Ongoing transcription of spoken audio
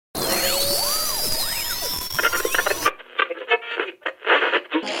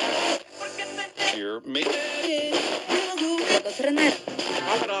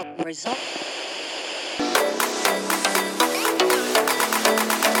result.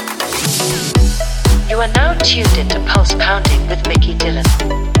 You are now tuned into Pulse Pounding with Mickey Dillon.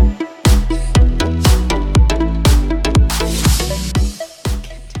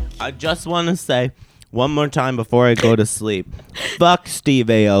 I just want to say one more time before I go to sleep. Fuck Steve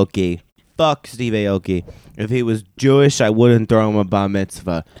Aoki. Fuck Steve Aoki. If he was Jewish, I wouldn't throw him a bar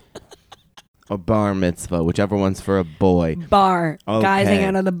mitzvah. Or bar mitzvah, whichever one's for a boy. Bar. Okay. Guys hang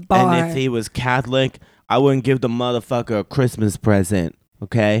out of the bar. And if he was Catholic, I wouldn't give the motherfucker a Christmas present.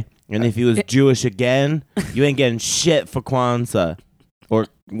 Okay? And if he was Jewish again, you ain't getting shit for Kwanzaa. Or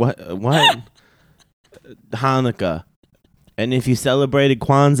what? Hanukkah. And if you celebrated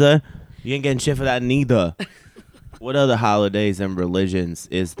Kwanzaa, you ain't getting shit for that neither. What other holidays and religions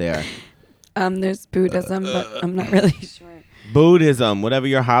is there? There's Buddhism, but I'm not really sure. Buddhism, whatever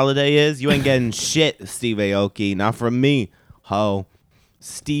your holiday is, you ain't getting shit, Steve Aoki. Not from me, ho.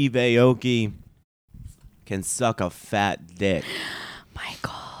 Steve Aoki can suck a fat dick.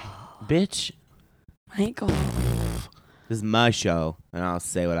 Michael. Bitch. Michael. This is my show, and I'll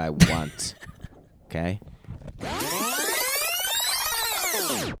say what I want. Okay?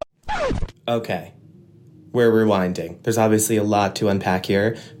 Okay. We're rewinding. There's obviously a lot to unpack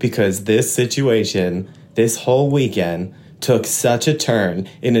here because this situation, this whole weekend, took such a turn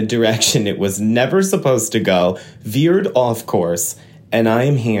in a direction it was never supposed to go, veered off course, and I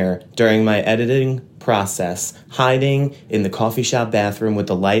am here during my editing process, hiding in the coffee shop bathroom with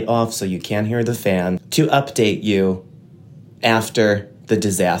the light off so you can't hear the fan, to update you after the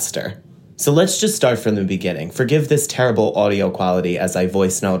disaster. So let's just start from the beginning. Forgive this terrible audio quality as I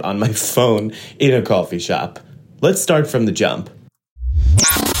voice note on my phone in a coffee shop. Let's start from the jump.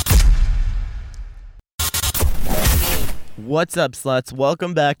 What's up, sluts?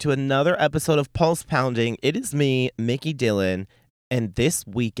 Welcome back to another episode of Pulse Pounding. It is me, Mickey Dillon, and this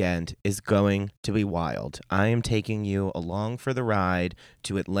weekend is going to be wild. I am taking you along for the ride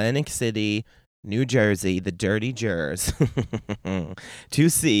to Atlantic City, New Jersey, the Dirty Jers, to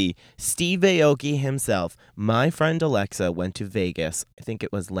see Steve Aoki himself. My friend Alexa went to Vegas, I think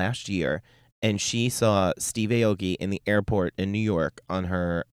it was last year, and she saw Steve Aoki in the airport in New York on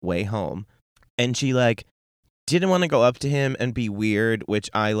her way home. And she, didn't want to go up to him and be weird, which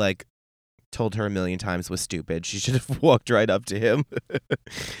I, told her a million times was stupid. She should have walked right up to him.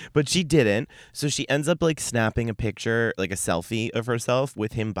 But she didn't. So she ends up, snapping a picture, a selfie of herself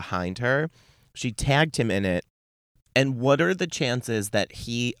with him behind her. She tagged him in it. And what are the chances that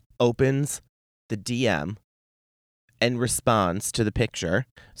he opens the DM and responds to the picture?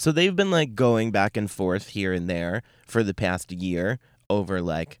 So they've been going back and forth here and there for the past year over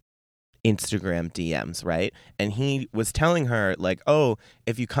Instagram DMs, right? And he was telling her oh,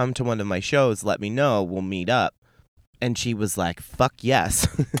 if you come to one of my shows, let me know, we'll meet up. And she was like, fuck yes.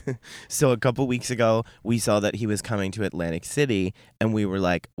 So a couple weeks ago, we saw that he was coming to Atlantic City, and we were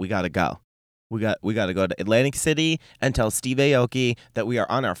like, we gotta go. We got to go to Atlantic City and tell Steve Aoki that we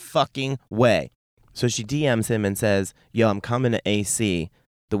are on our fucking way. So she DMs him and says, yo, I'm coming to AC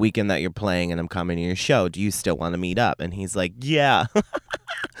the weekend that you're playing, and I'm coming to your show. Do you still want to meet up? And he's like, yeah.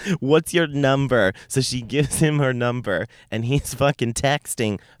 What's your number? So she gives him her number, and he's fucking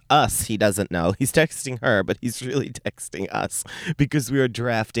texting us. He doesn't know. He's texting her, but he's really texting us because we are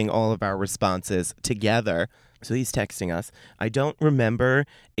drafting all of our responses together. So he's texting us. I don't remember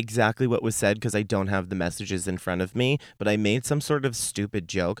exactly what was said because I don't have the messages in front of me, but I made some sort of stupid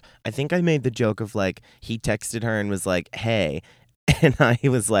joke. I think I made the joke of he texted her and was like, hey. And I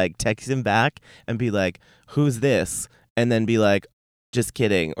was text him back and be like, who's this? And then be like, just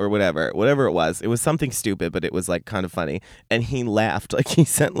kidding, or whatever it was. It was something stupid, but it was kind of funny. And he laughed. He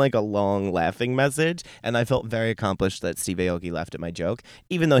sent a long laughing message. And I felt very accomplished that Steve Aoki laughed at my joke,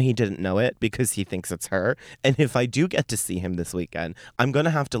 even though he didn't know it because he thinks it's her. And if I do get to see him this weekend, I'm going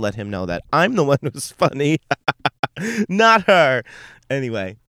to have to let him know that I'm the one who's funny, not her.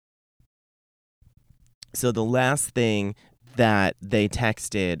 Anyway. So the last thing that they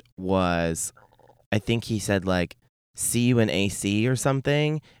texted was, I think he said see you in AC or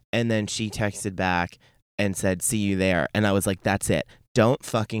something, and then she texted back and said see you there, and I was like, that's it. Don't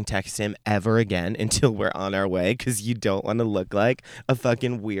fucking text him ever again until we're on our way, because you don't want to look like a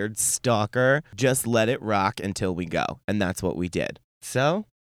fucking weird stalker. Just let it rock until we go, and that's what we did. So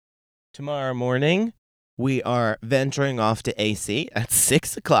tomorrow morning we are venturing off to AC at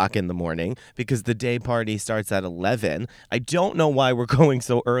 6 o'clock in the morning because the day party starts at 11. I don't know why we're going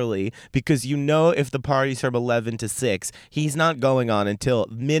so early because if the party's from 11 to 6, he's not going on until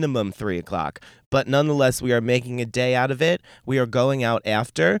minimum 3 o'clock. But nonetheless, we are making a day out of it. We are going out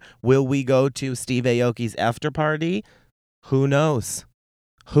after. Will we go to Steve Aoki's after party? Who knows?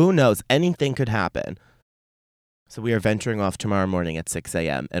 Who knows? Anything could happen. So we are venturing off tomorrow morning at 6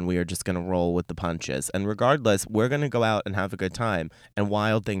 a.m. and we are just going to roll with the punches. And regardless, we're going to go out and have a good time and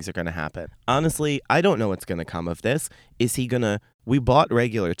wild things are going to happen. Honestly, I don't know what's going to come of this. We bought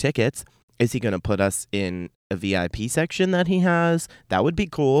regular tickets. Is he going to put us in a VIP section that he has? That would be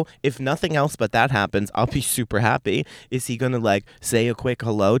cool. If nothing else but that happens, I'll be super happy. Is he going to say a quick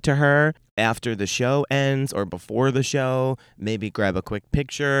hello to her after the show ends or before the show? Maybe grab a quick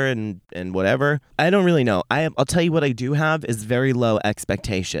picture and whatever. I don't really know. I'll tell you what I do have is very low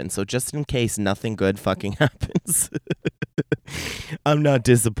expectations. So just in case nothing good fucking happens, I'm not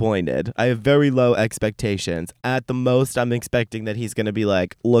disappointed. I have very low expectations. At the most, I'm expecting that he's going to be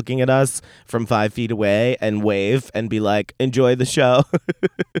looking at us from 5 feet away and wave and be like, enjoy the show.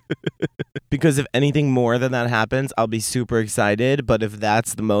 Because if anything more than that happens, I'll be super excited. But if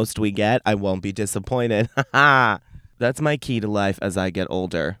that's the most we get, I won't be disappointed. That's my key to life as I get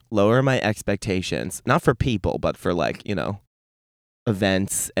older. Lower my expectations. Not for people, but for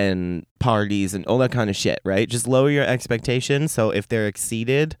events and parties and all that kind of shit, right? Just lower your expectations. So if they're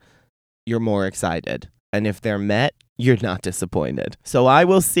exceeded, you're more excited. And if they're met, you're not disappointed. So I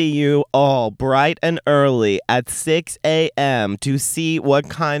will see you all bright and early at 6 a.m. to see what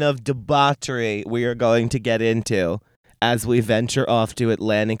kind of debauchery we are going to get into as we venture off to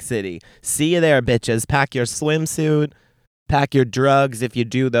Atlantic City. See you there, bitches. Pack your swimsuit, pack your drugs if you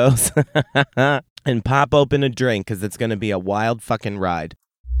do those, and pop open a drink because it's going to be a wild fucking ride.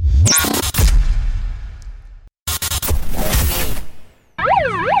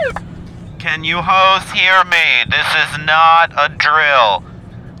 Can you hoes hear me? This is not a drill.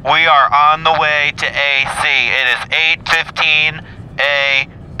 We are on the way to AC. It is 8:15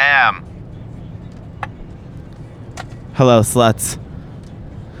 a.m. Hello, sluts.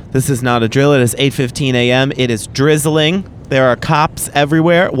 This is not a drill. It is 8:15 a.m. It is drizzling. There are cops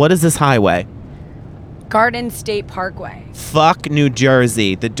everywhere. What is this highway? Garden State Parkway. Fuck New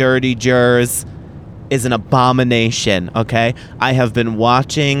Jersey. The dirty Jers is an abomination, okay? I have been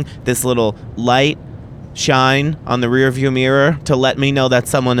watching this little light shine on the rearview mirror to let me know that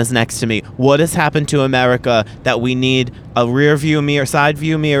someone is next to me. What has happened to America that we need a rearview mirror, side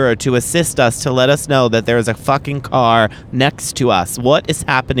view mirror to assist us to let us know that there is a fucking car next to us? What is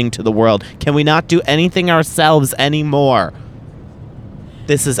happening to the world? Can we not do anything ourselves anymore?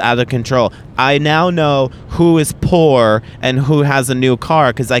 This is out of control. I now know who is poor and who has a new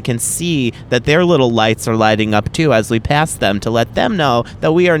car because I can see that their little lights are lighting up too as we pass them to let them know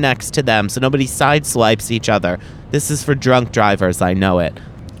that we are next to them so nobody sideswipes each other. This is for drunk drivers. I know it.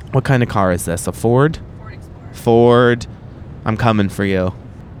 What kind of car is this? A Ford? Ford Explorer. Ford. I'm coming for you.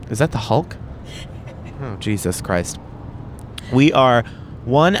 Is that the Hulk? Oh, Jesus Christ. We are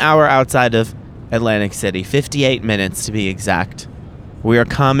 1 hour outside of Atlantic City. 58 minutes to be exact. We are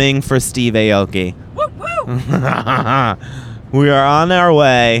coming for Steve Aoki. Woo woo! We are on our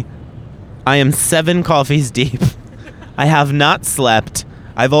way. I am 7 coffees deep. I have not slept.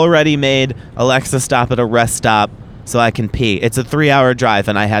 I've already made Alexa stop at a rest stop so I can pee. It's a 3-hour drive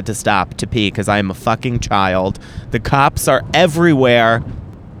and I had to stop to pee because I am a fucking child. The cops are everywhere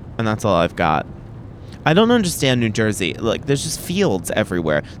and that's all I've got. I don't understand New Jersey. There's just fields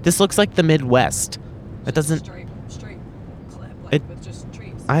everywhere. This looks like the Midwest. It doesn't... Straight clip, with just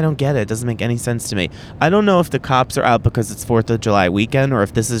trees. I don't get it. It doesn't make any sense to me. I don't know if the cops are out because it's 4th of July weekend or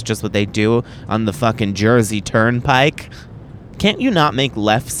if this is just what they do on the fucking Jersey Turnpike. Can't you not make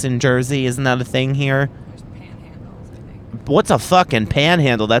lefts in Jersey? Isn't that a thing here? There's panhandles, I think. What's a fucking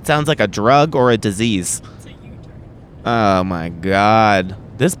panhandle? That sounds like a drug or a disease. It's a U-turn. Oh my God.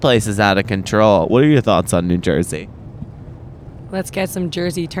 This place is out of control. What are your thoughts on New Jersey? Let's get some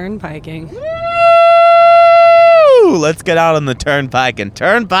Jersey turnpiking. Woo! Let's get out on the turnpike and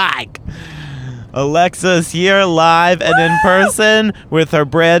turnpike. Alexa's here live and in person with her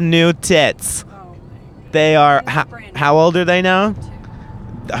brand new tits. Oh my God. They are Brand new. how old are they now?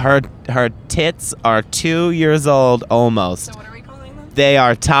 Her tits are 2 years old almost. So what are we calling them? They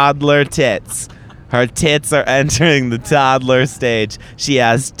are toddler tits. Her tits are entering the toddler stage. She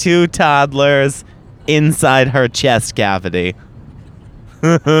has 2 toddlers inside her chest cavity.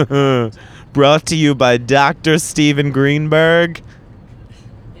 Brought to you by Dr. Steven Greenberg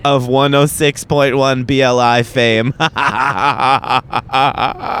of 106.1 BLI fame.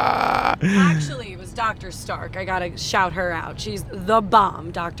 Actually, it was Dr. Stark. I gotta shout her out. She's the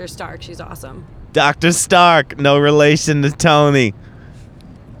bomb, Dr. Stark. She's awesome. Dr. Stark, no relation to Tony.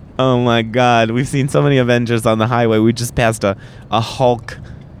 Oh my God, we've seen so many Avengers on the highway. We just passed a Hulk.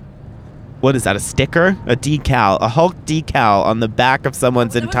 What is that, a sticker? A decal. A Hulk decal on the back of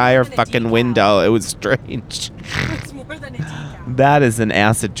someone's It was entire more than a fucking decal. window. It was strange. It's more than a decal. That is an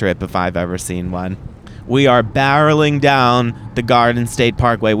acid trip if I've ever seen one. We are barreling down the Garden State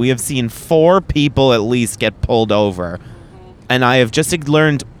Parkway. We have seen 4 people at least get pulled over. And I've just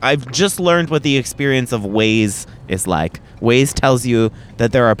learned what the experience of Waze is like. Waze tells you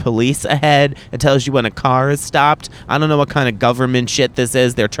that there are police ahead. It tells you when a car is stopped. I don't know what kind of government shit this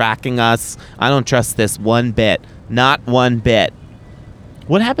is. They're tracking us. I don't trust this one bit. Not one bit.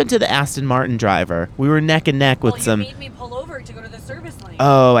 What happened to the Aston Martin driver? We were neck and neck with some... You made me pull over to go to the service lane.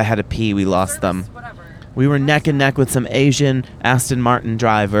 Oh, I had to pee. We lost them. Whatever. We were neck and neck with some Asian Aston Martin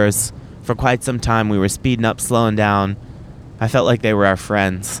drivers for quite some time. We were speeding up, slowing down. I felt like they were our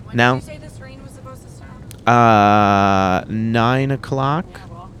friends. When Now, did you say this rain was supposed to stop? 9 o'clock. Yeah,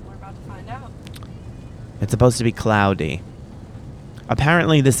 well, we're about to find out. It's supposed to be cloudy.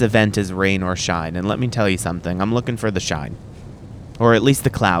 Apparently, this event is rain or shine. And let me tell you something. I'm looking for the shine. Or at least the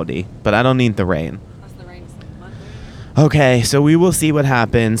cloudy. But I don't need the rain. Unless the rain's like Monday. Okay, so we will see what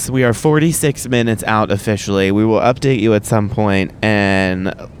happens. We are 46 minutes out officially. We will update you at some point,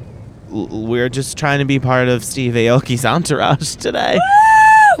 and we're just trying to be part of Steve Aoki's entourage today.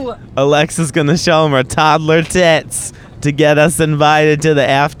 Woo! Alexa's gonna show him her toddler tits to get us invited to the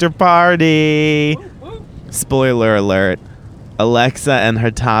after party. Spoiler alert, Alexa and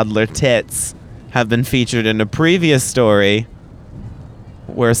her toddler tits have been featured in a previous story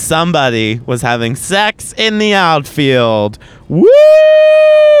where somebody was having sex in the outfield. Woo!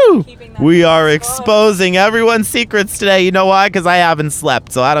 We are exposing everyone's secrets today. You know why? Because I haven't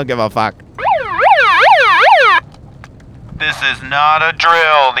slept, so I don't give a fuck. This is not a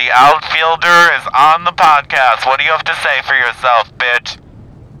drill. The outfielder is on the podcast. What do you have to say for yourself, bitch?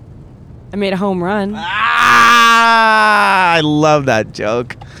 I made a home run. Ah, I love that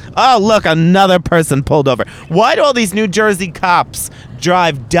joke. Oh, look, another person pulled over. Why do all these New Jersey cops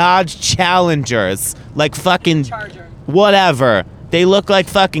drive Dodge Challengers like fucking Charger. whatever? They look like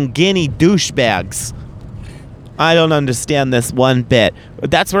fucking Guinea douchebags. I don't understand this one bit.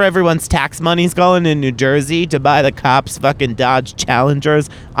 That's where everyone's tax money's going in New Jersey, to buy the cops fucking Dodge Challengers.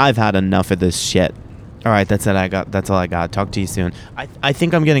 I've had enough of this shit. All right, that's it. That's all I got. Talk to you soon. I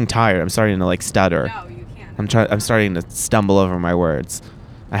think I'm getting tired. I'm starting to like stutter. No, you can't. I'm starting to stumble over my words.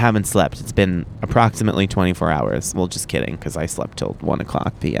 I haven't slept. It's been approximately 24 hours. Well, just kidding, because I slept till 1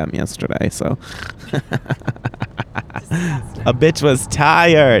 o'clock p.m. yesterday, so. A bitch was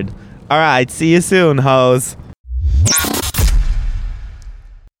tired. All right, see you soon, hoes.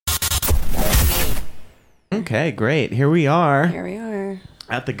 Okay, great. Here we are. Here we are.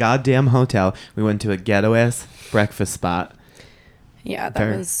 At the goddamn hotel. We went to a ghetto-ass breakfast spot. Yeah,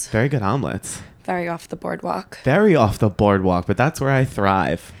 that was very good omelets. very off the boardwalk. Very off the boardwalk, but that's where I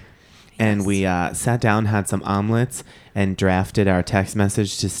thrive. Yes. And we sat down, had some omelets, and drafted our text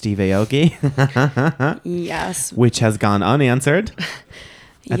message to Steve Aoki. Yes. Which has gone unanswered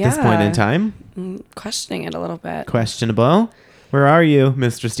at this point in time. Questioning it a little bit. Questionable. Where are you,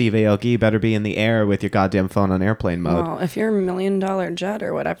 Mr. Steve Aoki? You better be in the air with your goddamn phone on airplane mode. Well, if your $1 million jet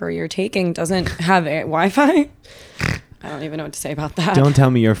or whatever you're taking doesn't have a Wi-Fi, I don't even know what to say about that. Don't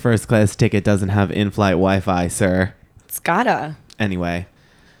tell me your first class ticket doesn't have in-flight Wi-Fi, sir. It's gotta. Anyway,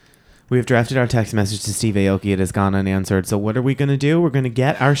 we have drafted our text message to Steve Aoki. It has gone unanswered. So what are we going to do? We're going to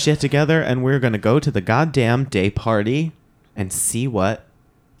get our shit together, and we're going to go to the goddamn day party and see what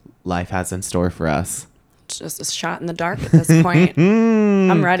life has in store for us. It's just a shot in the dark at this point.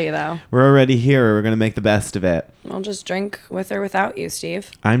 I'm ready, though. We're already here. We're going to make the best of it. I'll just drink with or without you,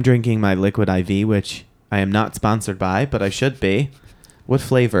 Steve. I'm drinking my Liquid IV, which I am not sponsored by, but I should be. What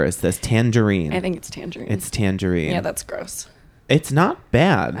flavor is this? Tangerine. I think it's tangerine. It's tangerine. Yeah, that's gross. It's not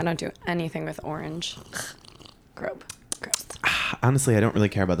bad. I don't do anything with orange. Gross. Honestly, I don't really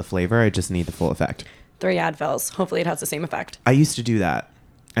care about the flavor. I just need the full effect. 3 Advils. Hopefully it has the same effect. I used to do that.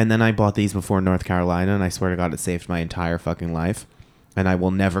 And then I bought these before North Carolina, and I swear to God, it saved my entire fucking life. And I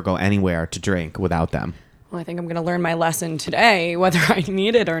will never go anywhere to drink without them. Well, I think I'm going to learn my lesson today, whether I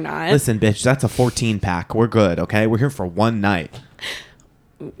need it or not. Listen, bitch, that's a 14-pack. We're good, okay? We're here for one night.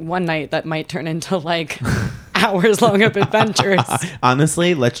 One night that might turn into, like, hours-long of adventures.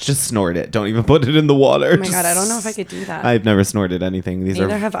 Honestly, let's just snort it. Don't even put it in the water. Oh, my God, I don't know if I could do that. I've never snorted anything.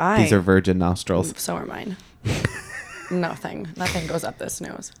 Neither have I. These are virgin nostrils. So are mine. Nothing goes up this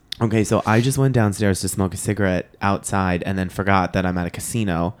nose. Okay, so I just went downstairs to smoke a cigarette outside and then forgot that I'm at a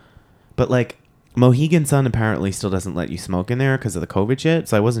casino. But, like, Mohegan Sun apparently still doesn't let you smoke in there because of the COVID shit,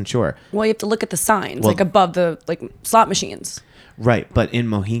 so I wasn't sure. Well, you have to look at the signs, Well, like, above the, like, slot machines. Right, but in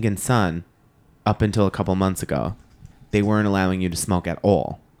Mohegan Sun, up until a couple months ago, they weren't allowing you to smoke at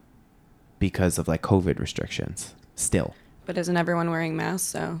all because of, like, COVID restrictions still. But isn't everyone wearing masks,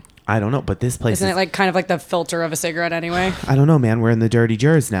 so... I don't know, but this place Isn't it like kind of like the filter of a cigarette anyway? I don't know, man. We're in the dirty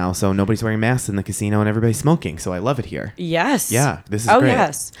jers now, so nobody's wearing masks in the casino and everybody's smoking. So I love it here. Yes. Yeah, this is oh, great.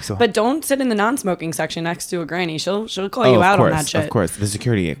 yes. So, but don't sit in the non-smoking section next to a granny. She'll call you out on that shit. Of course. The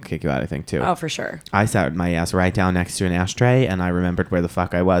security will kick you out, I think, too. Oh, for sure. I sat my ass right down next to an ashtray, and I remembered where the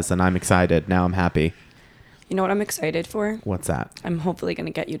fuck I was, and I'm excited. Now I'm happy. You know what I'm excited for? What's that? I'm hopefully going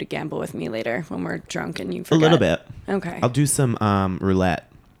to get you to gamble with me later when we're drunk and you forget. A little bit. Okay. I'll do some roulette.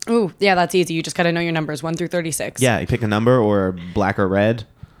 Ooh, yeah, that's easy. You just got to know your numbers, 1 through 36. Yeah, you pick a number or black or red.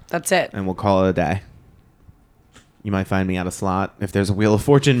 That's it. And we'll call it a day. You might find me at a slot. If there's a Wheel of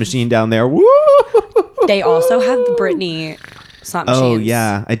Fortune machine down there, woo! They also have the Britney slot machines. Oh,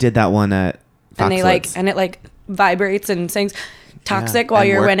 yeah. I did that one at Foxwoods. And it vibrates and sings Toxic while and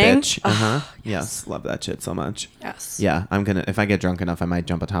you're Work winning. Bitch. Yes, love that shit so much. Yes. Yeah, if I get drunk enough, I might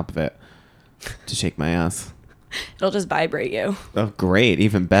jump on top of it to shake my ass. It'll just vibrate you. Oh, great.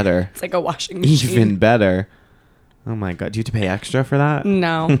 Even better. It's like a washing machine. Even better. Oh, my God. Do you have to pay extra for that?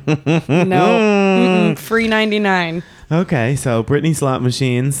 No. No. Free 99. Okay, so Britney slot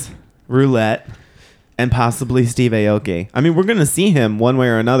machines, roulette, and possibly Steve Aoki. I mean, we're going to see him one way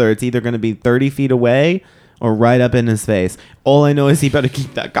or another. It's either going to be 30 feet away or right up in his face. All I know is he better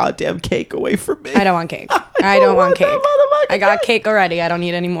keep that goddamn cake away from me. I don't want cake. I don't want cake. I got cake already. I don't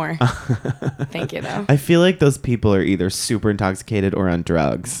need any more. Thank you, though. I feel like those people are either super intoxicated or on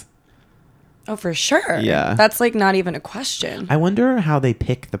drugs. Oh, for sure. Yeah. That's like not even a question. I wonder how they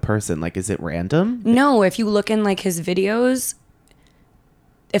pick the person. Like, is it random? No, if you look in like his videos,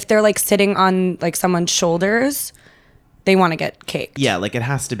 if they're like sitting on like someone's shoulders, they want to get cake. Yeah, like it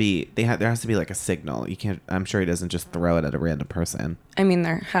has to be. There has to be like a signal. You can't. I'm sure he doesn't just throw it at a random person. I mean,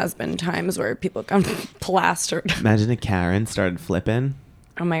 there has been times where people come plastered. Imagine if Karen started flipping.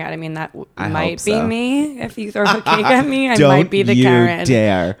 Oh my God. I mean, that I hope might be so. me. If you throw a cake at me, I Don't might be the you Karen.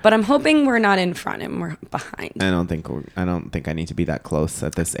 dare. But I'm hoping we're not in front and we're behind. I don't think I need to be that close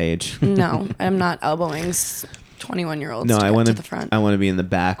at this age. No, I'm not elbowing 21-year-olds No, to I get want to the front. I want to be in the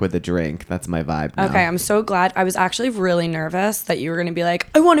back with a drink. That's my vibe now. Okay, I'm so glad. I was actually really nervous that you were going to be like,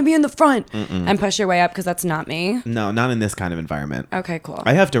 I want to be in the front and push your way up because that's not me. No, not in this kind of environment. Okay, cool.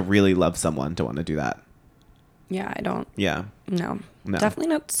 I have to really love someone to want to do that. Yeah, I don't. Yeah. No. No.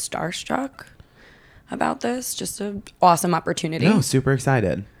 Definitely not starstruck about this. Just an awesome opportunity. No, super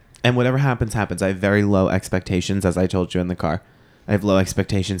excited. And whatever happens, happens. I have very low expectations, as I told you in the car. I have low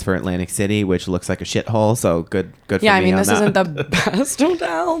expectations for Atlantic City, which looks like a shithole. So good for me. Yeah, I mean, on this that. isn't the best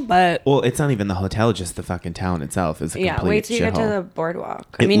hotel, but Well, it's not even the hotel; just the fucking town itself is a yeah. complete Wait till you get to shithole. the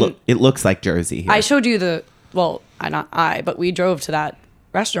boardwalk. I mean, it looks like Jersey here. I showed you but we drove to that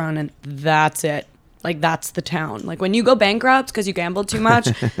restaurant and that's it. Like, that's the town. Like, when you go bankrupt because you gambled too much,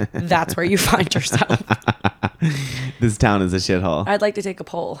 that's where you find yourself. This town is a shithole. I'd like to take a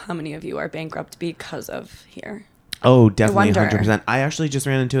poll. How many of you are bankrupt because of here? Oh, definitely, wonder. 100%. I actually just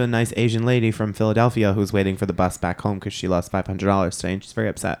ran into a nice Asian lady from Philadelphia who's waiting for the bus back home because she lost $500 today, and she's very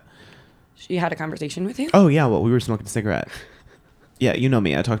upset. She had a conversation with you? Oh, yeah, well, we were smoking a cigarette. Yeah, you know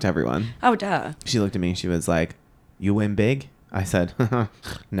me. I talk to everyone. Oh, duh. She looked at me. She was like, you win big? I said,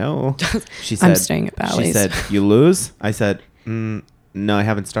 no. She said, I'm staying at Bally's. She said, you lose? I said, no, I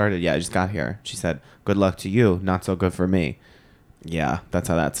haven't started yet. I just got here. She said, good luck to you. Not so good for me. Yeah, that's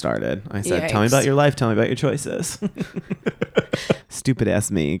how that started. I said, tell me about your life. Tell me about your choices. Stupid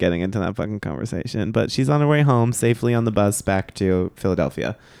ass me getting into that fucking conversation. But she's on her way home safely on the bus back to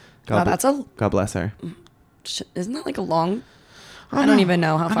Philadelphia. God bless her. Isn't that like a long... I don't even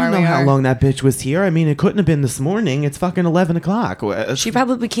know how far we are. I don't know how long that bitch was here. I mean, it couldn't have been this morning. It's fucking 11 o'clock. She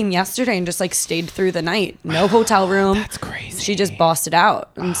probably came yesterday and just like stayed through the night. No hotel room. That's crazy. She just bossed it out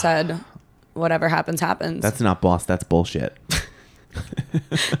and said, whatever happens, happens. That's not boss. That's bullshit.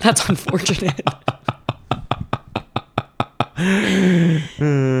 That's unfortunate. Oh,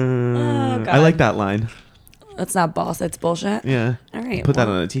 God. I like that line. That's not boss. It's bullshit. Yeah. All right. Put that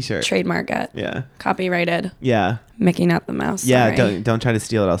on a t-shirt. Trademark it. Yeah. Copyrighted. Yeah. Mickey, not the mouse. Yeah. Sorry. Don't try to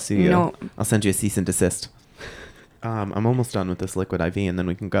steal it. I'll sue you. No. I'll send you a cease and desist. I'm almost done with this liquid IV, and then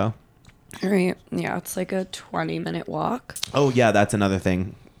we can go. All right. Yeah, it's like a 20-minute walk. Oh yeah, that's another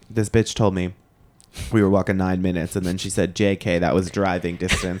thing. This bitch told me we were walking 9 minutes, and then she said, "JK, that was driving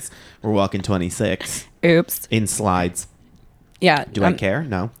distance. We're walking 26 Oops. in slides." Yeah. Do I care?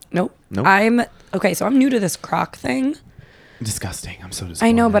 No. Nope. Nope. I'm okay. So I'm new to this croc thing. Disgusting. I'm so disappointed.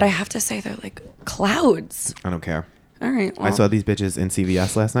 I know, but I have to say they're like clouds. I don't care. All right. Well, I saw these bitches in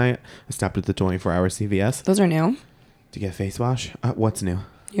CVS last night. I stopped at the 24-hour CVS those are new. to get face wash. What's new?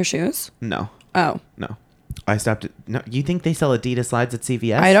 Your shoes? No. Oh. No. I stopped at... No, you think they sell Adidas slides at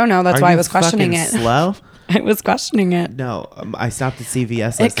CVS? I don't know. That's Are why I you was questioning fucking it. slow? I was questioning it. No, I stopped at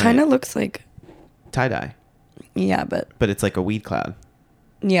CVS. It kind of looks like, tie-dye. yeah, but But it's like a weed cloud.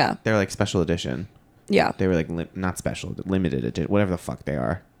 yeah, They're like special edition. yeah. They were like not special, limited edition, whatever the fuck they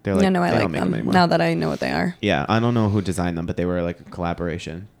are. They're like, Yeah, no, I they don't like make them anymore. now that I know what they are. Yeah, I don't know who designed them, but they were like a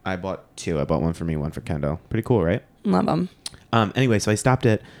collaboration. I bought two. I bought one for me, one for Kendall. Pretty cool, right? Love them. Anyway, so I stopped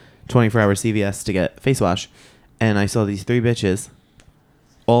at 24-hour CVS to get face wash, and I saw these 3 bitches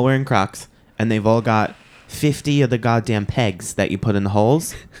all wearing Crocs, and they've all got 50 of the goddamn pegs that you put in the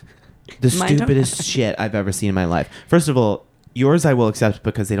holes. The Mine don't stupidest have- shit I've ever seen in my life. First of all, yours I will accept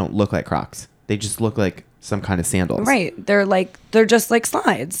because they don't look like Crocs. They just look like some kind of sandals. Right. They're just like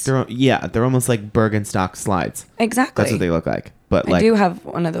slides. They're almost like Birkenstock slides. Exactly. That's what they look like. But I like do have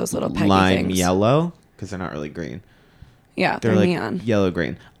one of those little peggy lime things. yellow, because they're not really green. Yeah, They're they're like neon. yellow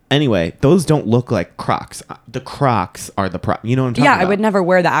green. Anyway, those don't look like Crocs. The Crocs are the You know what I'm talking Yeah, about? I would never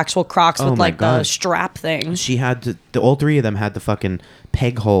wear the actual Crocs Oh with my like the God. strap thing. She had all 3 of them had the fucking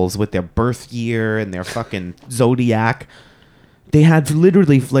peg holes with their birth year and their fucking zodiac. They had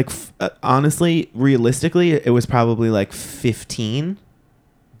literally like, honestly, realistically, it was probably like 15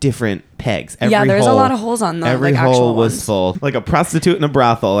 different pegs. Yeah, there's a lot of holes on them. Every like hole actual was ones. full, like a prostitute in a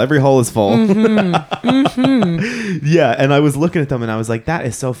brothel. Every hole is full. Yeah, and I was looking at them and I was like, that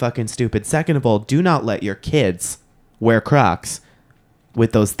is so fucking stupid. Second of all, do not let your kids wear Crocs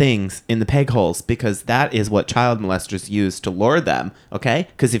with those things in the peg holes, because that is what child molesters use to lure them. Okay,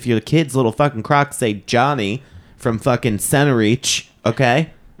 because if your kid's little fucking Crocs say Johnny from fucking Centereach,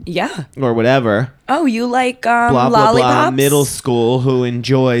 okay, Yeah. or whatever, Oh, you like blah blah lollipops? blah, middle school who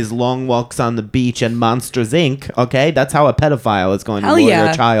enjoys long walks on the beach and Monsters Inc. Okay, that's how a pedophile is going Hell to lure yeah.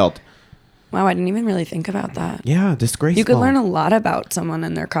 your child. Wow, I didn't even really think about that. Yeah, disgraceful. You could learn a lot about someone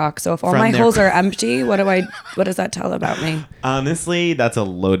and their cock. So if all From my their holes are empty, what does that tell about me? Honestly, that's a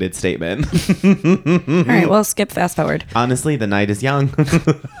loaded statement. All right, well, skip fast forward. Honestly, the night is young.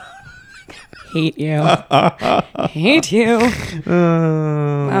 Hate you. Hate you.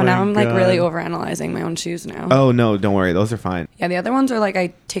 Oh, now I'm like really overanalyzing my own shoes now. Oh no, don't worry, those are fine. Yeah, the other ones are like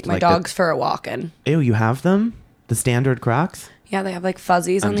I take my Like the- dogs for a walk in. Ew, you have them? The standard Crocs? Yeah, they have like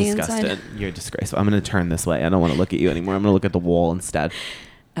fuzzies I'm on the disgusted. inside. You're disgraceful. I'm gonna turn this way. I don't want to look at you anymore. I'm gonna look at the wall instead.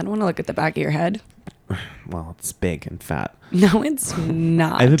 I don't want to look at the back of your head. Well, it's big and fat. No, it's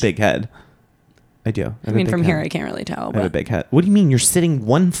not. I have a big head. I do. I mean, from here, I can't really tell. I have a But big head. What do you mean? You're sitting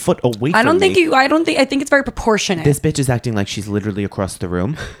 1 foot away from me. I think it's very proportionate. This bitch is acting like she's literally across the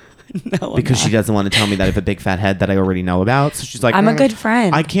room No, I'm because she not. doesn't want to tell me that I have a big fat head that I already know about. So she's like, I'm a good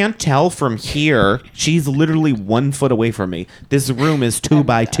friend. I can't tell from here. She's literally 1 foot away from me. This room is 2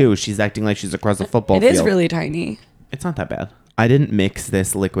 by 2. She's acting like she's across a football It field. is really tiny. It's not that bad. I didn't mix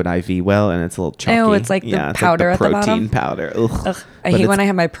this liquid IV well, and it's a little chunky. Oh, it's like the yeah, it's powder like at the the protein bottom? powder. Ugh. Ugh, I But hate when it's- I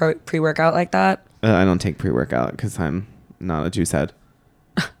have my pre-workout like that. I don't take pre-workout because I'm not a juice head.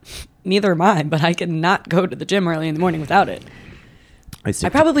 Neither am I, but I cannot go to the gym early in the morning without it. I I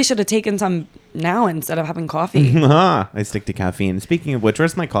stick probably should have taken some now instead of having coffee. to, I stick to caffeine. Speaking of which,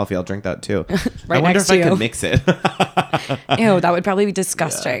 where's my coffee? I'll drink that too. Right I wonder next if to I you. could mix it. Ew, that would probably be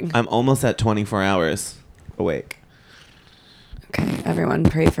disgusting. I'm almost at 24 hours awake. Okay, everyone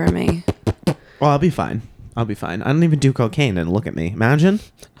pray for me. Well, I'll be fine. I'll be fine. I don't even do cocaine, and look at me. Imagine.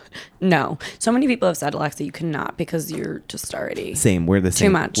 No. So many people have said, Alexa, you cannot because you're just already Same. We're the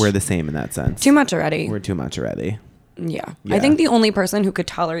same. much. We're the same in that sense. too much already. We're too much already. Yeah. Yeah. I think the only person who could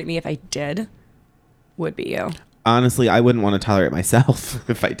tolerate me if I did would be you. Honestly, I wouldn't want to tolerate myself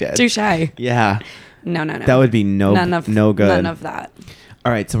if I did. Touche. Yeah. No. That would be no good. None of that.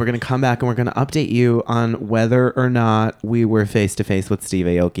 All right, so we're going to come back and we're going to update you on whether or not we were face to face with Steve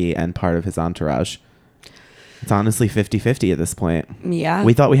Aoki and part of his entourage. It's honestly 50-50 at this point. Yeah.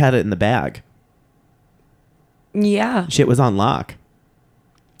 We thought we had it in the bag. Yeah. Shit was on lock.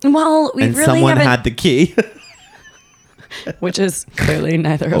 Well, we And really someone haven't, had the key. which is clearly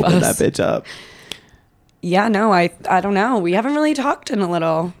neither of Open us. that bitch up. Yeah, no, I don't know. We haven't really talked in a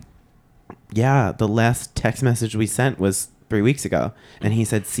little. Yeah, the last text message we sent was 3 weeks ago. And he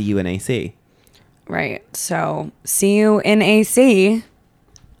said, see you in AC. Right. So, see you in AC.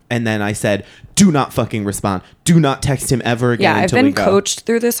 And then I said, do not fucking respond. Do not text him ever again Yeah, I've until been we go. coached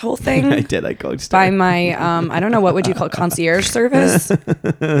through this whole thing. I did. I coached By her. my, I don't know, what would you call it? Concierge service?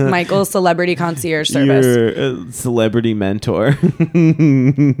 Michael's celebrity concierge service. Your celebrity mentor.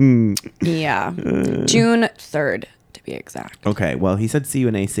 Yeah. June 3rd, to be exact. Okay, well, he said see you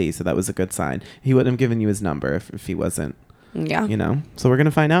in AC, so that was a good sign. He wouldn't have given you his number if he wasn't, Yeah. you know? So we're going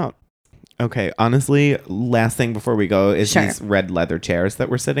to find out. Okay, honestly, last thing before we go is Sure. these red leather chairs that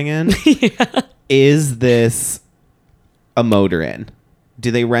we're sitting in. Is this a motor in?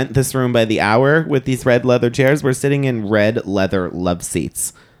 Do they rent this room by the hour with these red leather chairs? We're sitting in red leather love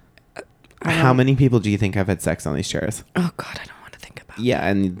seats. How many people do you think have had sex on these chairs? Oh, God, I don't want to think about it. Yeah,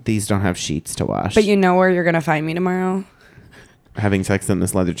 and these don't have sheets to wash. But you know where you're going to find me tomorrow? Having sex in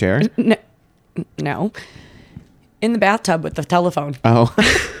this leather chair? No. In the bathtub with the telephone. Oh.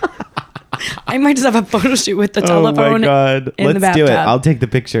 I might just have a photo shoot with the telephone. Oh, my God. In the Let's do bathtub. it. I'll take the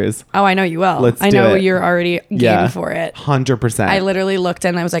pictures. Oh, I know you will. Let's I do know it. you're already game for it. 100%. I literally looked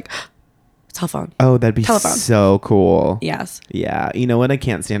and I was like, telephone. Oh, that'd be Telephone. so cool. Yes. Yeah. You know what I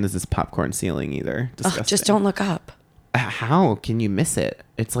can't stand is this popcorn ceiling either. Disgusting. Ugh, just don't look up. How can you miss it?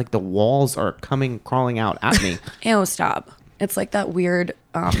 It's like the walls are crawling out at me. Ew, stop. It's like that weird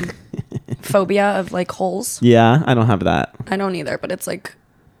phobia of like holes. Yeah, I don't have that. I don't either, but it's like,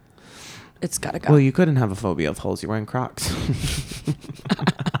 it's gotta go. Well, you couldn't have a phobia of holes. You're wearing Crocs.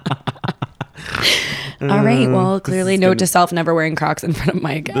 All right. Well, clearly, note to self: never wearing Crocs in front of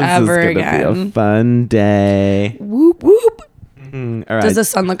Mike ever This is gonna be a fun day. Whoop whoop. All right. Does the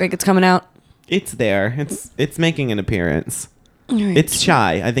sun look like it's coming out? It's there. It's making an appearance. All right. It's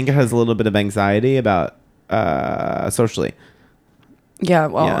shy. I think it has a little bit of anxiety about socially. Yeah.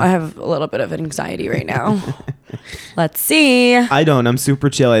 Well, Yeah. I have a little bit of anxiety right now. Let's see. I don't. I'm super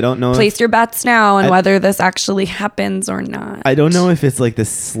chill. I don't know. Place your bets now on whether this actually happens or not. I don't know if it's like the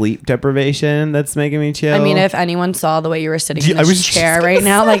sleep deprivation that's making me chill. I mean, if anyone saw the way you were sitting in I was this just chair gonna right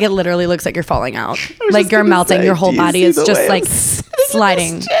now, like it literally looks like you're falling out. was Like just you're gonna melting. say, Your whole do you body see is the just way like I'm sitting in this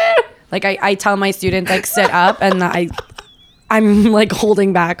sliding. chair? Like I tell my students like sit up and I'm like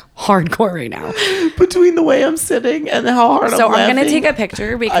holding back hardcore right now. Between the way I'm sitting and how hard So I'm I'm gonna laughing, take a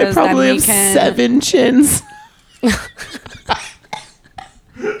picture I because probably then we have can 7 chins.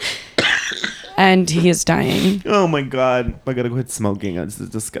 and he is dying. Oh my God. I gotta quit smoking. This is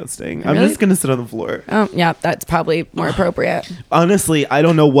disgusting. I'm Really? just gonna sit on the floor. Oh yeah, that's probably more appropriate. Honestly, I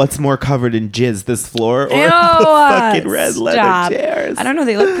don't know what's more covered in jizz, this floor or Ew, the fucking red stop. leather chairs. I don't know.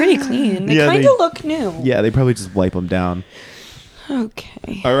 They look pretty clean. They Yeah, kind they- of look new. Yeah, they probably just wipe them down.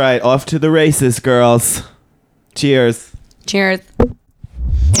 Okay. All right, off to the races, girls. Cheers. Cheers.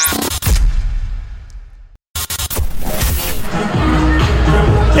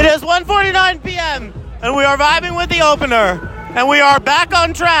 It is 1:49 p.m. and we are vibing with the opener, and we are back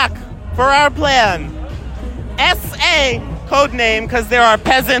on track for our plan. SA code name because there are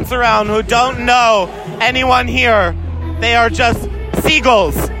peasants around who don't know anyone here. They are just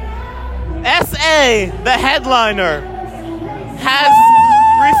seagulls. SA, the headliner, has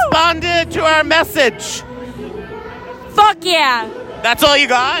responded to our message. Fuck yeah! That's all you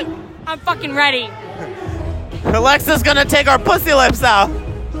got? I'm fucking ready. Alexa's gonna take our pussy lips out.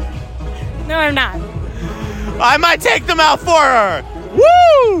 No, I'm not. I might take them out for her.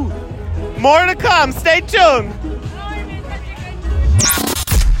 Woo! More to come. Stay tuned.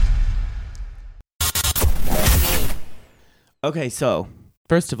 Okay, so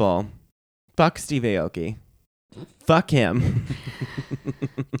first of all, fuck Steve Aoki. Fuck him.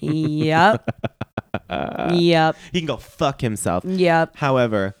 Yep. Yep. He can go fuck himself. Yep.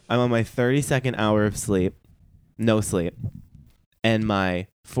 However, I'm on my 32nd hour of sleep, no sleep, and my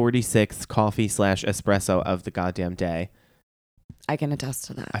 46th coffee/espresso of the goddamn day. I can attest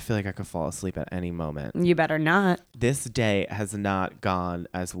to that. I feel like I could fall asleep at any moment. You better not. This day has not gone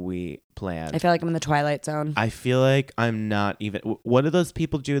as we planned. I feel like I'm in the Twilight Zone. I feel like I'm not even. What do those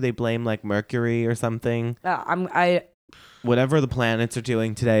people do? They blame like Mercury or something. Whatever the planets are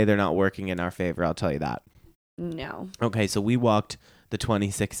doing today, they're not working in our favor. I'll tell you that. No. Okay, so we walked the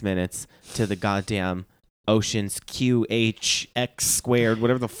 26 minutes to the goddamn Oceans QHX squared,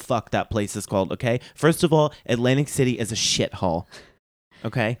 whatever the fuck that place is called. Okay, first of all, Atlantic City is a shithole.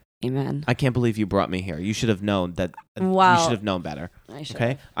 Okay. Amen. I can't believe you brought me here. You should have known that. Wow. You should have known better. I should.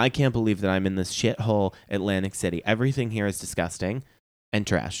 Okay? I can't believe that I'm in this shithole Atlantic City. Everything here is disgusting and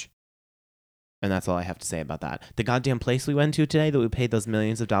trash. And that's all I have to say about that. The goddamn place we went to today that we paid those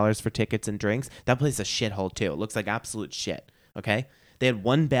millions of dollars for tickets and drinks, that place is a shithole too. It looks like absolute shit. Okay? They had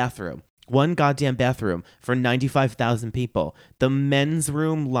one goddamn bathroom for 95,000 people. The men's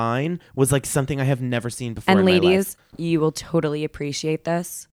room line was like something I have never seen before And in my life. ladies, you will totally appreciate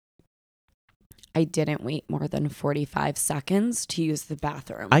this. I didn't wait more than 45 seconds to use the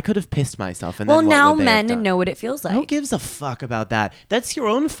bathroom. I could have pissed myself. And well, then what now would they have men done? know what it feels like. Who gives a fuck about that? That's your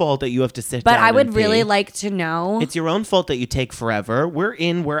own fault that you have to sit But down I would and really pee. like to know. It's your own fault that you take forever. We're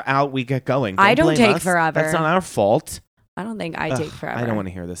in, we're out, we get going. I don't blame take us. forever. That's not our fault. I don't think I take forever. I don't want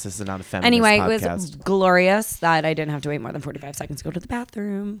to hear this. This is not a feminist Anyway, podcast. it was glorious that I didn't have to wait more than 45 seconds to go to the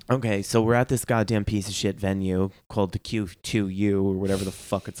bathroom. Okay, so we're at this goddamn piece of shit venue called the Q2U or whatever the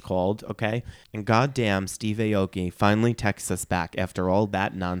fuck it's called, okay? And goddamn Steve Aoki finally texts us back after all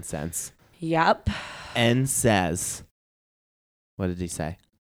that nonsense Yep. and says, what did he say?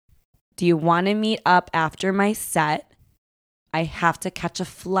 Do you want to meet up after my set? I have to catch a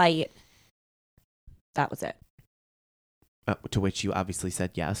flight. That was it. To which you obviously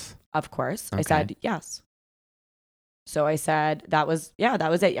said yes. Of course. Okay. I said yes. So I said, that was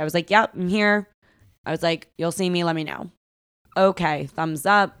it. I was like, yep, I'm here. I was like, you'll see me, let me know. Okay, thumbs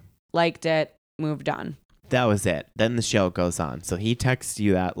up, liked it, moved on. That was it. Then the show goes on. So he texts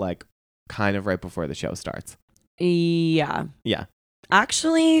you that like kind of right before the show starts. Yeah. Yeah.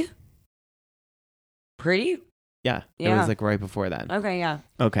 Actually, pretty. Yeah. It Yeah. was like right before then. Okay, yeah.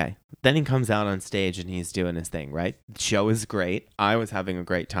 Okay. Then he comes out on stage and he's doing his thing, right? The show is great. I was having a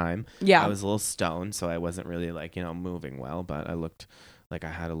great time. Yeah. I was a little stoned, so I wasn't really like, moving well, but I looked like I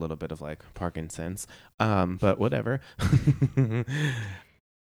had a little bit of like Parkinson's. But whatever.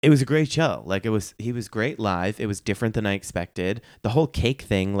 It was a great show. Like he was great live. It was different than I expected. The whole cake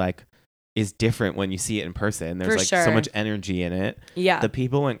thing, like, is different when you see it in person. There's For like sure. so much energy in it. Yeah. The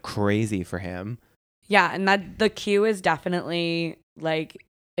people went crazy for him. Yeah, and that the cue is definitely like,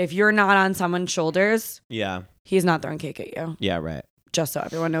 if you're not on someone's shoulders, Yeah. he's not throwing cake at you. Yeah, right. Just so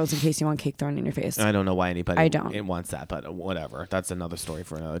everyone knows, in case you want cake thrown in your face. I don't know why anybody I don't. wants that, but whatever. That's another story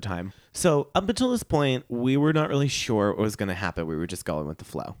for another time. So up until this point, we were not really sure what was going to happen. We were just going with the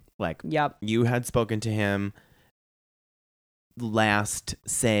flow. Like, Yep. you had spoken to him last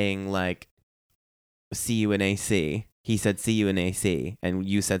saying, like, see you in AC. He said, see you in AC. And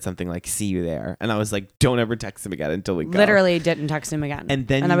you said something like, see you there. And I was like, don't ever text him again until we go. Literally didn't text him again. And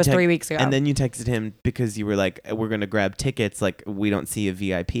then that was 3 weeks ago. And then you texted him because you were like, we're going to grab tickets. Like, we don't see a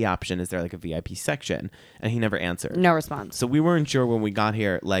VIP option. Is there like a VIP section? And he never answered. No response. So we weren't sure when we got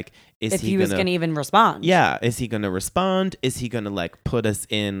here, like, is if he he was gonna, going to even respond. Yeah. Is he going to respond? Is he going to like put us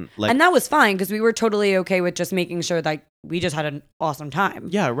in like, And that was fine because we were totally okay with just making sure that we just had an awesome time.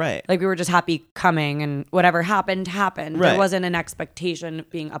 yeah, right. Like we were just happy coming and whatever happened. Right. There wasn't an expectation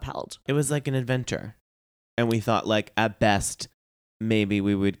being upheld. It was like an adventure. And we thought like at best, maybe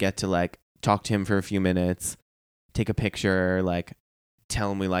we would get to like talk to him for a few minutes, take a picture, like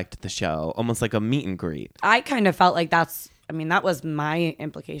tell him we liked the show, almost like a meet and greet. I kind of felt like that was my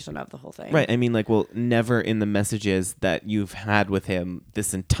implication of the whole thing. Right. I mean, like, well, never in the messages that you've had with him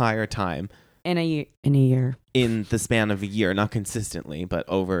this entire time. In a year. In the span of a year, not consistently, but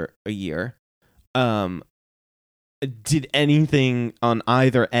over a year. Did anything on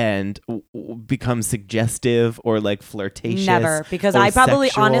either end become suggestive or like flirtatious? Never. Because or I probably,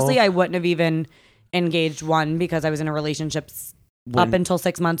 sexual? honestly, I wouldn't have even engaged one because I was in a relationship up until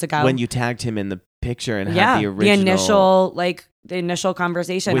 6 months ago. When you tagged him in the picture and had the original. The initial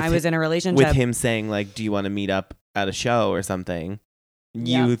conversation, I was in a relationship. With him saying like, do you want to meet up at a show or something?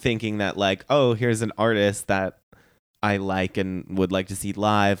 Yeah. You thinking that like, oh, here's an artist that I like and would like to see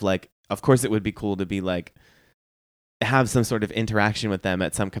live. Like, of course it would be cool to be like, have some sort of interaction with them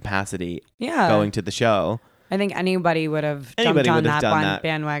at some capacity. Yeah. Going to the show. I think anybody would have Anybody jumped on would have done that that.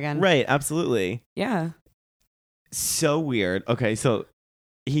 bandwagon. Right. Absolutely. Yeah. So weird. Okay. So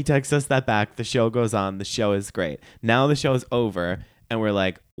he texts us that back. The show goes on. The show is great. Now the show is over and we're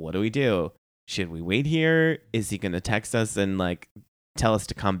like, what do we do? Should we wait here? Is he going to text us and like tell us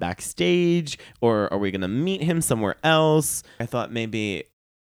to come backstage, or are we going to meet him somewhere else? I thought maybe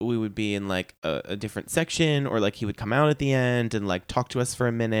we would be in like a different section, or like he would come out at the end and like talk to us for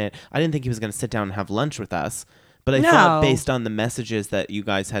a minute. I didn't think he was going to sit down and have lunch with us, but I thought based on the messages that you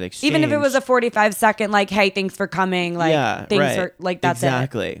guys had exchanged, even if it was a 45-second like, hey, thanks for coming, like things are like, that's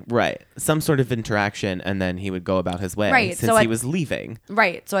exactly right, some sort of interaction, and then he would go about his way, right, since so he was leaving.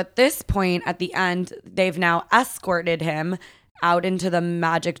 Right. So at this point, at the end, they've now escorted him out into the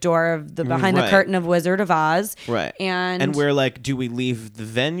magic door of the behind the curtain of Wizard of Oz. Right. And we're like, do we leave the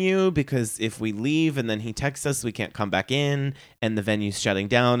venue? Because if we leave and then he texts us, we can't come back in, and the venue's shutting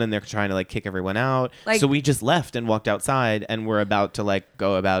down and they're trying to like kick everyone out. Like, so we just left and walked outside and we're about to like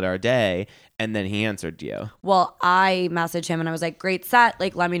go about our day. And then he answered you. Well, I messaged him and I was like, great set.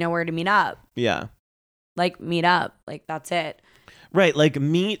 Like, let me know where to meet up. Yeah. Like, meet up. Like, that's it. Right, like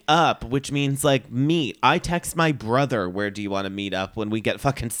meet up, which means like meet. I text my brother, where do you want to meet up when we get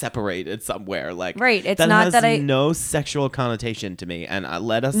fucking separated somewhere? Like, right, it's that not has that I no sexual connotation to me, and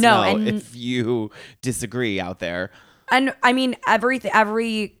let us No, know and- if you disagree out there. And I mean,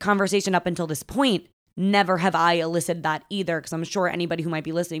 every conversation up until this point never have I elicited that either, because I'm sure anybody who might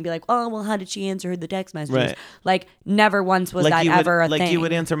be listening be like, oh, well, how did she answer the text messages? Right. Like, never once was that ever a thing. Like you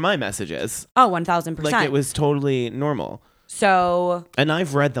would answer my messages. Oh, 1,000%. Like it was totally normal. So. And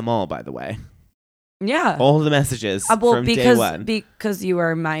I've read them all, by the way. Yeah. All the messages from day one. Because you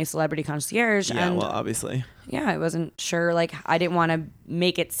were my celebrity concierge. Yeah, and well, obviously. Yeah, I wasn't sure. Like, I didn't want to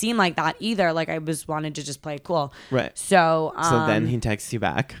make it seem like that either. Like, I wanted to just play it cool. Right. So then he texts you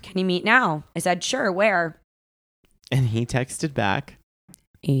back. Can you meet now? I said, sure. Where? And he texted back.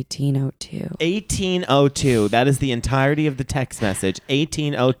 1802. 1802. That is the entirety of the text message.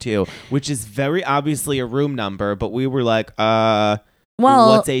 1802, which is very obviously a room number, but we were like, well,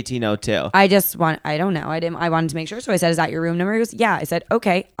 what's 1802? I don't know. I wanted to make sure. So I said, is that your room number? He goes, yeah. I said,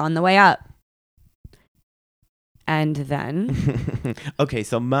 okay, on the way up. And then. Okay,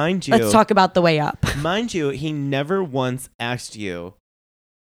 so mind you. Let's talk about the way up. Mind you, he never once asked you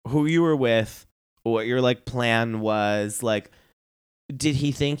who you were with, what your like plan was. Like, did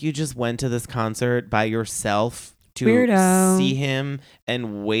he think you just went to this concert by yourself to Weirdo. see him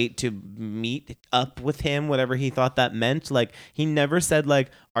and wait to meet up with him, whatever he thought that meant? Like, he never said, like,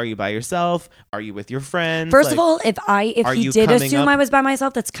 are you by yourself? Are you with your friends? First like, of all, if he did assume I was by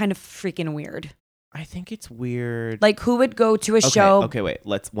myself, that's kind of freaking weird. I think it's weird. Like, who would go to a show? Okay, wait.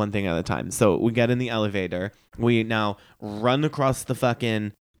 Let's one thing at a time. So we get in the elevator. We now run across the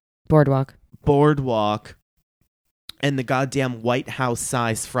fucking boardwalk and the goddamn White House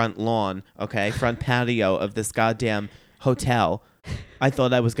size front lawn, okay? Front patio of this goddamn hotel. I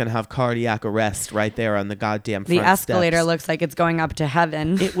thought I was going to have cardiac arrest right there on the goddamn front The escalator steps. looks like it's going up to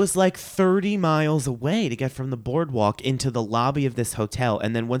heaven. It was like 30 miles away to get from the boardwalk into the lobby of this hotel.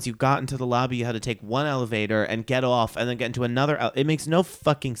 And then once you got into the lobby, you had to take one elevator and get off and then get into another. It makes no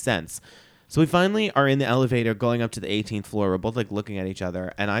fucking sense. So we finally are in the elevator going up to the 18th floor. We're both like looking at each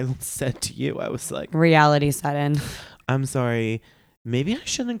other. And I said to you, I was like, reality set in. I'm sorry. Maybe I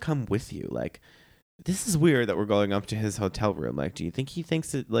shouldn't come with you. Like, this is weird that we're going up to his hotel room. Like, do you think he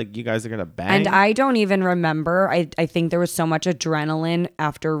thinks that like you guys are gonna bang? And I don't even remember. I think there was so much adrenaline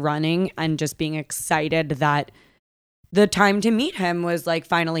after running and just being excited that the time to meet him was like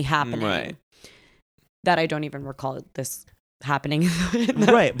finally happening. Right. That I don't even recall this happening.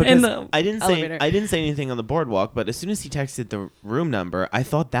 Right, because I didn't elevator. say anything on the boardwalk, but as soon as he texted the room number, I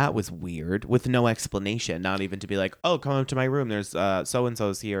thought that was weird with no explanation, not even to be like, oh, come up to my room. There's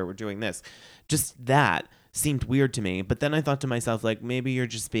so-and-so's here. We're doing this. Just that seemed weird to me. But then I thought to myself, like, maybe you're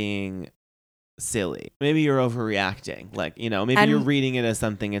just being silly. Maybe you're overreacting. Like, you know, maybe you're reading it as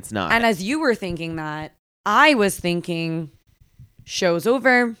something it's not. And as you were thinking that, I was thinking, show's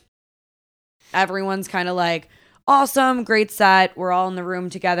over. Everyone's kind of like, awesome, great set. We're all in the room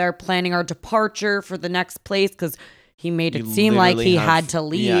together planning our departure for the next place because he made it seem like he had to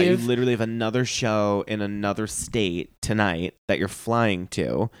leave. Yeah, you literally have another show in another state tonight that you're flying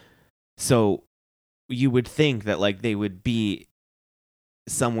to. So you would think that like they would be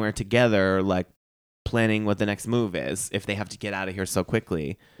somewhere together, like planning what the next move is if they have to get out of here so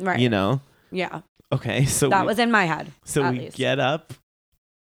quickly. Right. You know? Yeah. Okay, so that was in my head. So we get up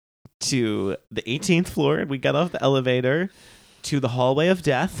to the 18th floor and we get off the elevator to the hallway of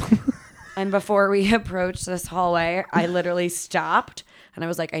death. And before we approached this hallway, I literally stopped and I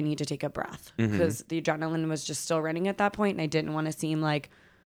was like, I need to take a breath because the adrenaline was just still running at that point and I didn't want to seem like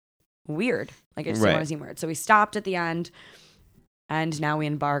weird. Like I just didn't want to seem weird. So we stopped at the end and now we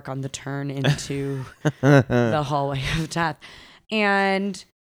embark on the turn into the hallway of death. And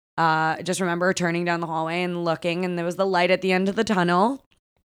just remember turning down the hallway and looking and there was the light at the end of the tunnel.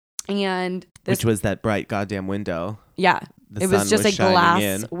 And which was that bright goddamn window. Yeah. The it was just a glass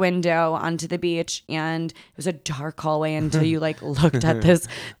in. window onto the beach and it was a dark hallway until you like looked at this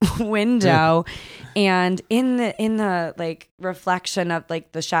window. And in the like reflection of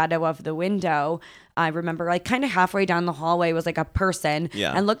like the shadow of the window, I remember like kind of halfway down the hallway was like a person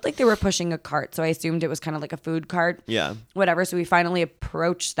and looked like they were pushing a cart. So I assumed it was kind of like a food cart. Yeah. Whatever. So we finally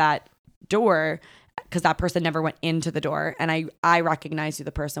approached that door because that person never went into the door. And I recognized who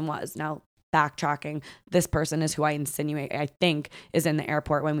the person was. Now, backtracking, this person is who I insinuate, I think, is in the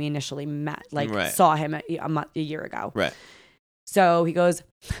airport when we initially met. Like, saw him a year ago. Right. So he goes,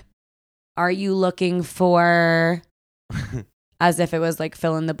 are you looking for... As if it was like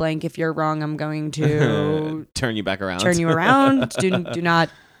fill in the blank. If you're wrong, I'm going to... turn you back around. Turn you around. Do not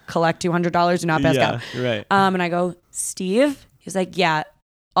collect $200. Do not pass out. Right. And I go, Steve? He's like, yeah,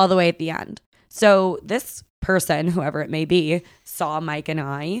 all the way at the end. So this person, whoever it may be, saw Mike and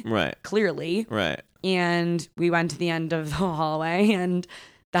I clearly. Right. And we went to the end of the hallway and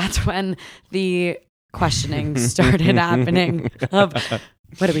that's when the questioning started happening of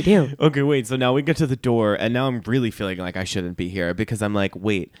What do we do? Okay, wait. So now we get to the door, and now I'm really feeling like I shouldn't be here because I'm like,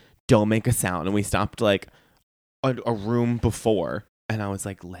 wait, don't make a sound. And we stopped like a room before, and I was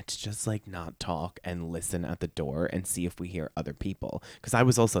like, let's just like not talk and listen at the door and see if we hear other people. Because I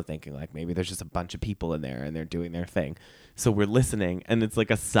was also thinking like maybe there's just a bunch of people in there and they're doing their thing. So we're listening, and it's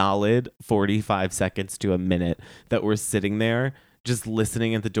like a solid 45 seconds to a minute that we're sitting there just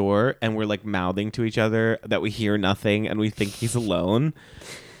listening at the door, and we're like mouthing to each other that we hear nothing and we think he's alone.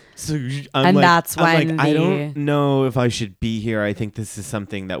 So That's when I don't know if I should be here. I think this is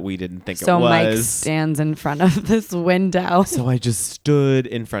something that we didn't think it was. So Mike stands in front of this window. So I just stood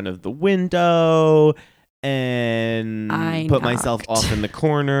in front of the window and put myself off in the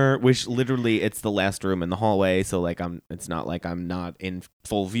corner, which literally it's the last room in the hallway. So like it's not like I'm not in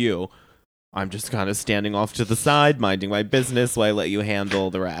full view. I'm just kind of standing off to the side, minding my business while I let you handle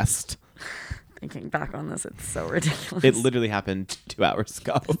the rest. Thinking back on this, it's so ridiculous. It literally happened 2 hours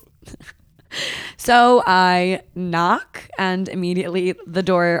ago. So I knock, and immediately the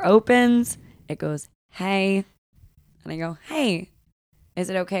door opens. It goes, hey. And I go, hey, is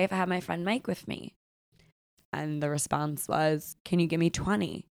it okay if I have my friend Mike with me? And the response was, can you give me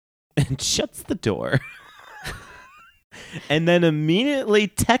 20? And shuts the door. And then immediately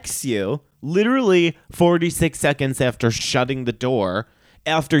texts you, literally 46 seconds after shutting the door,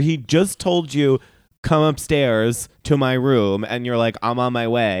 after he just told you, come upstairs to my room, and you're like, I'm on my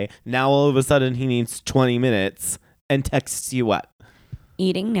way. Now all of a sudden he needs 20 minutes and texts you what?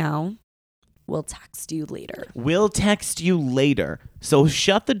 Eating now. We'll text you later. We'll text you later. So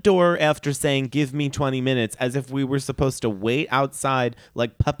shut the door after saying, give me 20 minutes, as if we were supposed to wait outside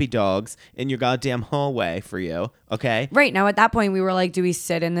like puppy dogs in your goddamn hallway for you. Okay? Right. Now, at that point, we were like, do we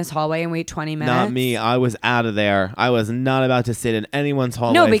sit in this hallway and wait 20 minutes? Not me. I was out of there. I was not about to sit in anyone's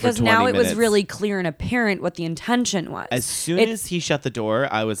hallway. No, because for 20 now it was minutes. really clear and apparent what the intention was. As soon as he shut the door,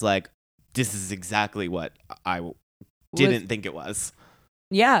 I was like, this is exactly what I didn't think it was.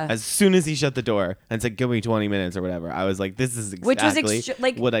 Yeah. As soon as he shut the door and said, give me 20 minutes or whatever, I was like, this is exactly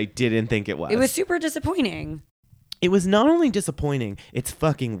what I didn't think it was. It was super disappointing. It was not only disappointing, it's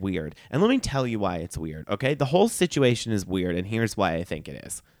fucking weird. And let me tell you why it's weird, okay? The whole situation is weird, and here's why I think it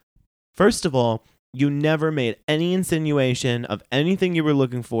is. First of all, you never made any insinuation of anything you were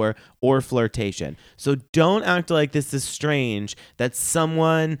looking for or flirtation. So don't act like this is strange that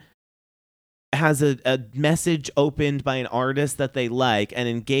someone has a message opened by an artist that they like and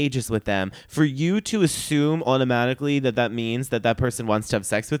engages with them, for you to assume automatically that means that person wants to have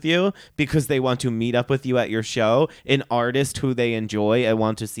sex with you because they want to meet up with you at your show, an artist who they enjoy and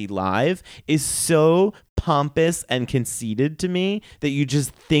want to see live, is so pompous and conceited to me that you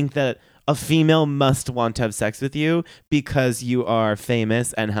just think that a female must want to have sex with you because you are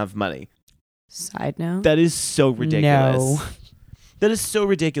famous and have money. Side note. That is so ridiculous. No. That is so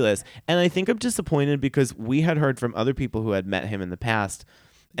ridiculous. And I think I'm disappointed because we had heard from other people who had met him in the past.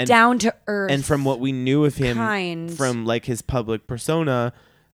 And, down to earth. And from what we knew of him, from like his public persona,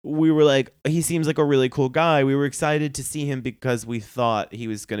 we were like, he seems like a really cool guy. We were excited to see him because we thought he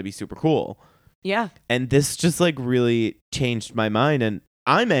was going to be super cool. Yeah. And this just like really changed my mind. And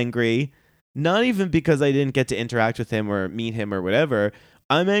I'm angry, not even because I didn't get to interact with him or meet him or whatever.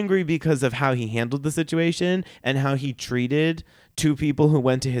 I'm angry because of how he handled the situation and how he treated two people who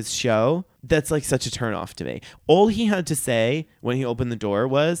went to his show. That's like such a turnoff to me. All he had to say when he opened the door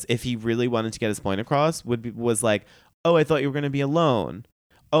was, if he really wanted to get his point across, was like, oh, I thought you were going to be alone.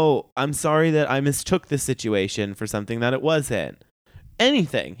 Oh, I'm sorry that I mistook this situation for something that it wasn't.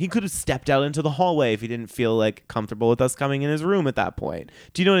 Anything. He could have stepped out into the hallway if he didn't feel like comfortable with us coming in his room at that point.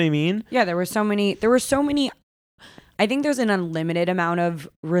 Do you know what I mean? Yeah, there were so many. I think there's an unlimited amount of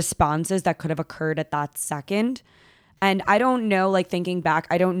responses that could have occurred at that second. And I don't know, like thinking back,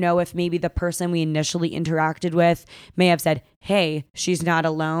 I don't know if maybe the person we initially interacted with may have said, hey, she's not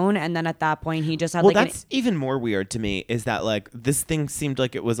alone. And then at that point, he just had that's even more weird to me, is that like this thing seemed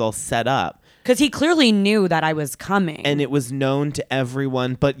like it was all set up. Because he clearly knew that I was coming. And it was known to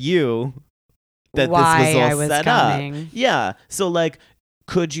everyone but you that why this was all I was set coming. up. Yeah. So like,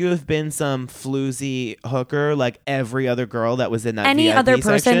 could you have been some floozy hooker like every other girl that was in that Any VIP other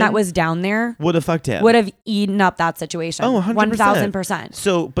person section that was down there would have fucked him. would have eaten up that situation. Oh, 100%. 1,000%.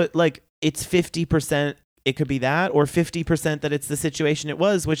 So, but like it's 50% it could be that, or 50% that it's the situation it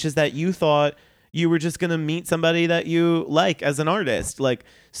was, which is that you thought you were just going to meet somebody that you like as an artist. Like,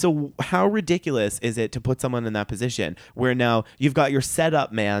 so how ridiculous is it to put someone in that position where now you've got your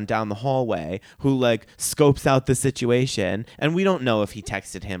setup man down the hallway who like scopes out the situation, and we don't know if he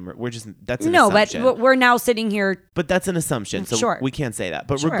texted him or that's an assumption. But we're now sitting here. But that's an assumption, so Sure. we can't say that.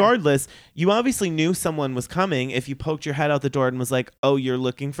 But Sure. regardless, you obviously knew someone was coming if you poked your head out the door and was like, oh, you're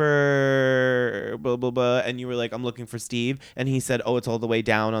looking for blah, blah, blah. And you were like, I'm looking for Steve. And he said, oh, it's all the way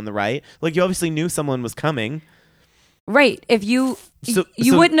down on the right. Like, you obviously knew someone was coming. Right. If you So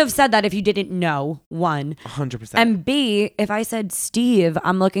wouldn't have said that if you didn't know, one. 100%. And B, if I said, Steve,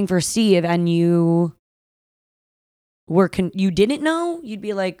 I'm looking for Steve, and you you didn't know, you'd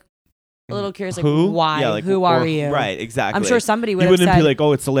be like a little curious, like, who? why? Yeah, like, who are you? Right, exactly. I'm sure somebody would You have wouldn't said, be like,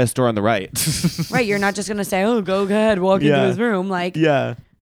 oh, it's the last door on the right. right, you're not just going to say, oh, go ahead, walk into his room. Like, yeah.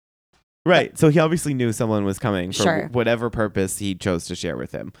 Right. So he obviously knew someone was coming for Sure. whatever purpose he chose to share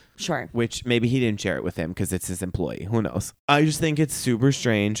with him. sure. Which maybe he didn't share it with him because it's his employee. Who knows? I just think it's super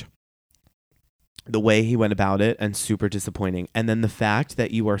strange the way he went about it, and super disappointing. And then the fact that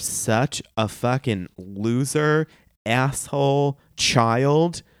you are such a fucking loser, asshole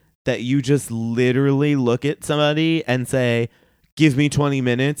child that you just literally look at somebody and say, give me 20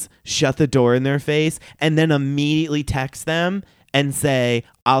 minutes, shut the door in their face, and then immediately text them and say,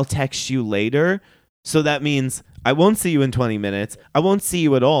 I'll text you later. So that means I won't see you in 20 minutes. I won't see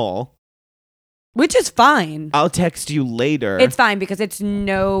you at all. Which is fine. I'll text you later. It's fine because it's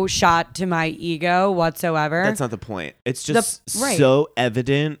no shot to my ego whatsoever. That's not the point. It's just right. so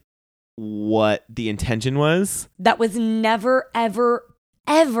evident what the intention was. That was never, ever,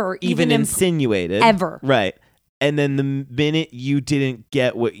 ever Even insinuated. Ever. Right. And then the minute you didn't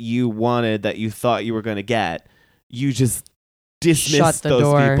get what you wanted that you thought you were going to get, you just dismissed the those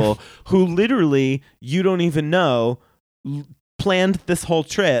door. people who literally you don't even know planned this whole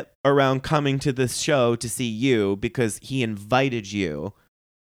trip around coming to this show to see you because he invited you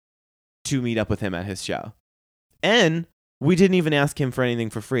to meet up with him at his show. And we didn't even ask him for anything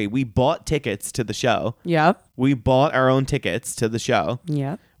for free. We bought tickets to the show. Yep. We bought our own tickets to the show.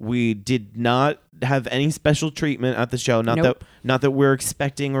 Yep. We did not have any special treatment at the show. Nope. Not that we're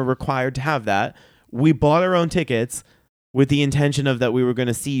expecting or required to have that. We bought our own tickets with the intention of that we were going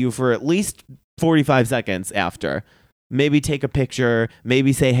to see you for at least 45 seconds after. Maybe take a picture.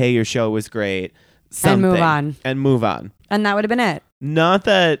 Maybe say, hey, your show was great. Something. And move on. And that would have been it. Not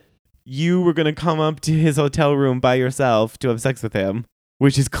that you were going to come up to his hotel room by yourself to have sex with him,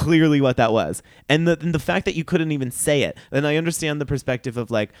 which is clearly what that was. And the fact that you couldn't even say it. And I understand the perspective of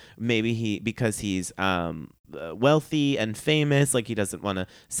like, maybe because he's wealthy and famous, like he doesn't want to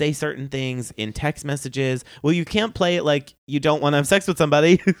say certain things in text messages. Well, you can't play it like you don't want to have sex with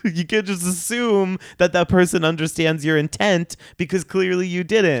somebody. You can't just assume that that person understands your intent because clearly you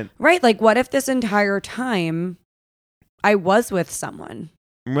didn't. Right. Like, what if this entire time I was with someone?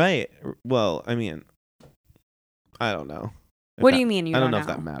 Right. Well, I mean, I don't know. What do you mean you I don't know know? if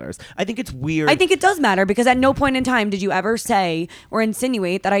that matters. I think it's weird. I think it does matter because at no point in time did you ever say or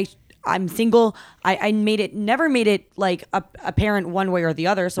insinuate that I'm single. I never made it like apparent one way or the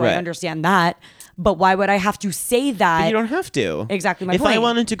other, so Right. I understand that. But why would I have to say that? But you don't have to. Exactly my if point. I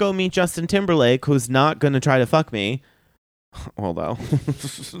wanted to go meet Justin Timberlake, who's not going to try to fuck me, although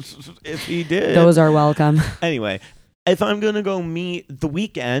if he did, Those are welcome. anyway. If I'm going to go meet The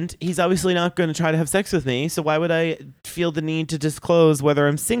Weeknd, he's obviously not going to try to have sex with me. So why would I feel the need to disclose whether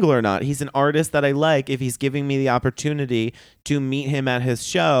I'm single or not? He's an artist that I like. If he's giving me the opportunity to meet him at his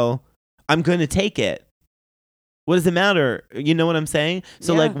show, I'm going to take it. What does it matter? You know what I'm saying?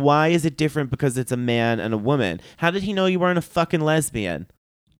 So, Yeah. like, why is it different because it's a man and a woman? How did he know you weren't a fucking lesbian?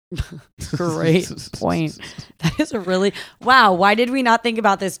 Great point. That is a really wow. Why did we not think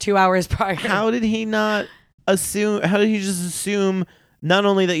about this 2 hours prior? How did he not assume? How did he just assume not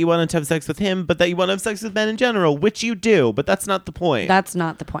only that you wanted to have sex with him, but that you want to have sex with men in general, which you do, but that's not the point. That's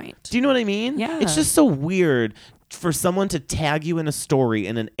not the point. Do you know what I mean? Yeah. It's just so weird for someone to tag you in a story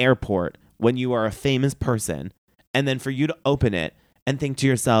in an airport when you are a famous person, and then for you to open it and think to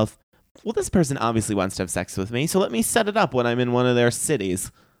yourself, well, this person obviously wants to have sex with me, so let me set it up when I'm in one of their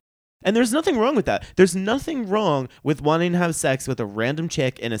cities. And there's nothing wrong with that. There's nothing wrong with wanting to have sex with a random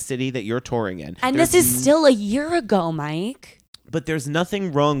chick in a city that you're touring in. And this is still a year ago, Mike. But there's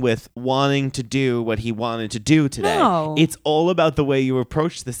nothing wrong with wanting to do what he wanted to do today. No. It's all about the way you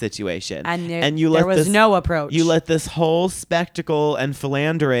approach the situation. And you there let was no approach. You let this whole spectacle and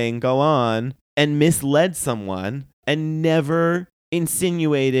philandering go on and misled someone and never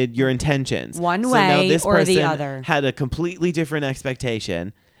insinuated your intentions. One so way now this or the person other. had a completely different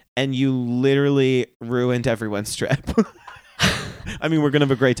expectation, and you literally ruined everyone's trip. I mean, we're gonna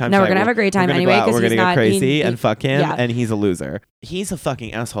have a great time. No, we're tonight. gonna have a great time We're gonna anyway, go out, 'cause we're gonna he's get not- crazy he- and fuck him, yeah. and he's a loser. He's a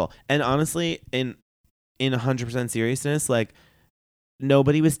fucking asshole. And honestly, in 100% seriousness, like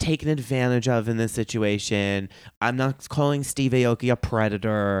nobody was taken advantage of in this situation. I'm not calling Steve Aoki a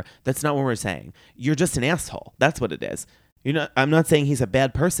predator. That's not what we're saying. You're just an asshole. That's what it is. I'm not saying he's a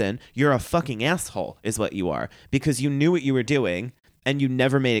bad person. You're a fucking asshole is what you are, because you knew what you were doing and you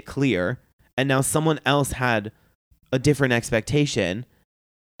never made it clear. And now someone else had a different expectation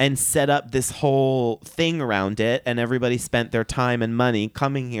and set up this whole thing around it. And everybody spent their time and money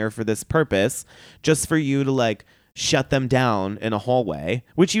coming here for this purpose just for you to like shut them down in a hallway,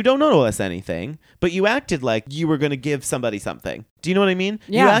 which you don't know us anything, but you acted like you were going to give somebody something. Do you know what I mean?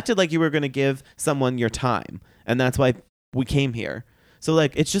 Yeah. You acted like you were going to give someone your time. And that's why we came here. So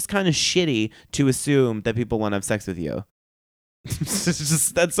like, it's just kind of shitty to assume that people want to have sex with you. It's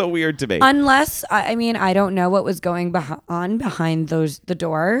just, that's so weird to me. Unless, I mean, I don't know what was going on behind the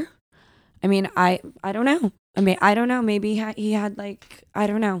door. I mean, I don't know. I mean, I don't know. Maybe he had like, I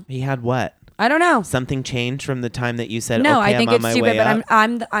don't know. He had what? I don't know. Something changed from the time that you said, No, okay, I think I'm on it's my stupid, way but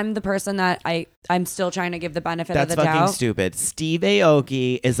up. I'm the person that I'm still trying to give the benefit That's of the fucking doubt. stupid. Steve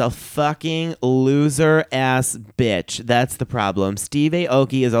Aoki is a fucking loser ass bitch. That's the problem. Steve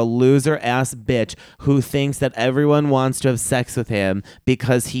Aoki is a loser ass bitch who thinks that everyone wants to have sex with him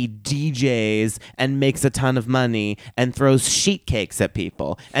because he DJs and makes a ton of money and throws sheet cakes at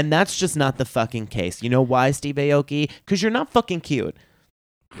people. And that's just not the fucking case. You know why, Steve Aoki? Because you're not fucking cute.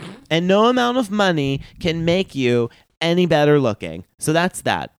 And no amount of money can make you any better looking. So that's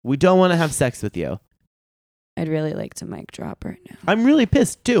that. We don't want to have sex with you. I'd really like to mic drop right now. I'm really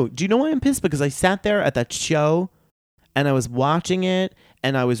pissed too. Do you know why I'm pissed? Because I sat there at that show and I was watching it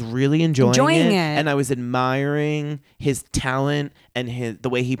and I was really enjoying it. And I was admiring his talent and the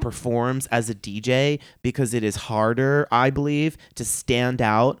way he performs as a DJ, because it is harder, I believe, to stand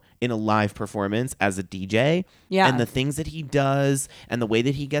out in a live performance as a DJ. Yeah. And the things that he does and the way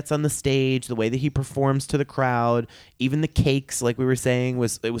that he gets on the stage, the way that he performs to the crowd, even the cakes, like we were saying,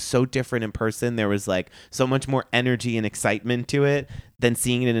 it was so different in person. There was like so much more energy and excitement to it than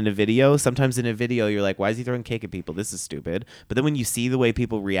seeing it in a video. Sometimes in a video, you're like, why is he throwing cake at people? This is stupid. But then when you see the way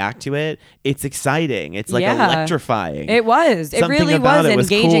people react to it, it's exciting. It's like electrifying. It was. It really was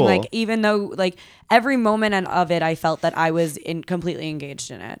engaging. Cool. Like, even though like every moment of it, I felt that I was completely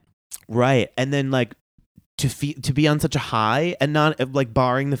engaged in it. Right. And then like to be on such a high, and not like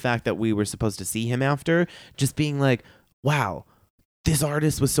barring the fact that we were supposed to see him after, just being like, wow, this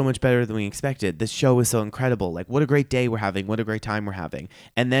artist was so much better than we expected. This show was so incredible. Like, what a great day we're having. What a great time we're having.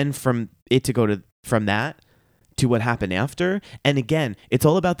 And then from that to what happened after. And again, it's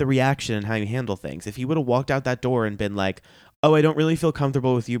all about the reaction and how you handle things. If he would have walked out that door and been like, oh, I don't really feel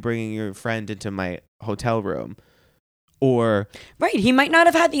comfortable with you bringing your friend into my hotel room. Or right, he might not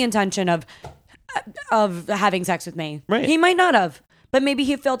have had the intention of having sex with me. Right. He might not have, but maybe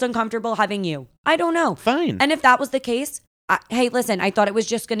he felt uncomfortable having you. I don't know. Fine. And if that was the case, hey, listen, I thought it was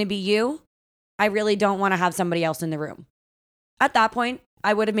just going to be you. I really don't want to have somebody else in the room. At that point,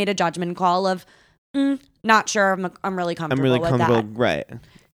 I would have made a judgment call of, not sure. I'm really comfortable with that. Right.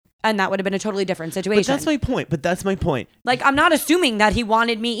 And that would have been a totally different situation. But that's my point. Like, I'm not assuming that he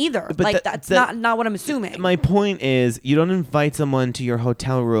wanted me either. But like, that's not what I'm assuming. My point is, you don't invite someone to your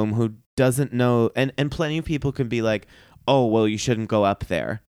hotel room who doesn't know, and plenty of people can be like, oh, well, you shouldn't go up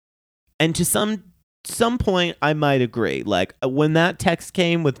there. And to some point, I might agree. Like, when that text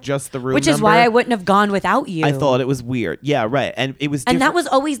came with just the room Which is number, why I wouldn't have gone without you. I thought it was weird. Yeah, right. And it was different. And that was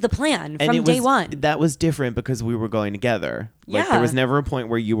always the plan from day one. That was different because we were going together. Like, Yeah. there was never a point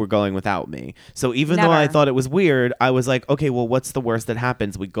where you were going without me. So even though Never. I thought it was weird, I was like, okay, well, what's the worst that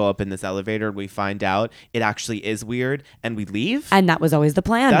happens? We go up in this elevator and we find out it actually is weird and we leave. And that was always the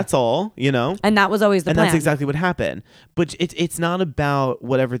plan. That's all, you know? And that was always the plan. And that's exactly what happened. But it's not about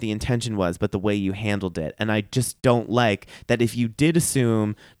whatever the intention was, but the way you handled it. And I just don't like that if you did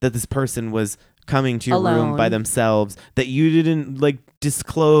assume that this person was coming to your room by themselves, that you didn't like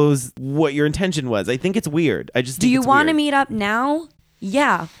disclose what your intention was. I think it's weird. I just Do think you it's want to weird. meet up now?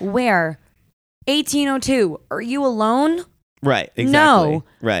 Yeah. Where? 1802. Are you alone? Right. Exactly. No.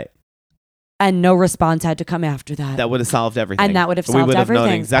 Right. And no response had to come after that. That would have solved everything. And that would have We solved would have known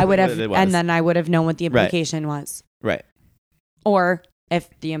everything. exactly I would have, what it was. and then I would have known what the Right. implication was. Right. Or if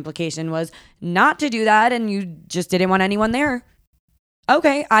the implication was not to do that and you just didn't want anyone there,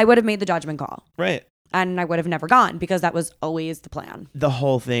 okay, I would have made the judgment call. Right. and I would have never gone because that was always the plan. The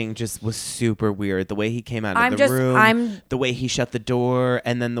whole thing just was super weird. The way he came out of the room, the way he shut the door,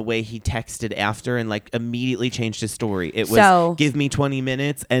 and then the way he texted after and like immediately changed his story. It was give me 20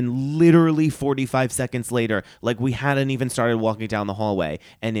 minutes, and literally 45 seconds later, like we hadn't even started walking down the hallway,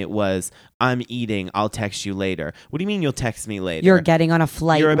 and it was, I'm eating, I'll text you later. What do you mean you'll text me later? You're getting on a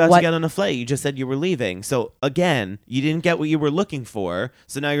flight. You're about to get on a flight. You just said you were leaving. So again, you didn't get what you were looking for,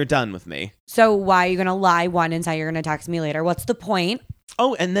 so now you're done with me. So why are you going to lie one and say you're going to text me later? What's the point?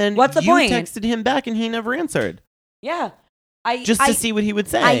 Oh, and then what's the point? Texted him back and he never answered. Yeah. Just to see what he would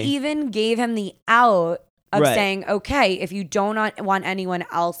say. I even gave him the out of saying, okay, if you don't want anyone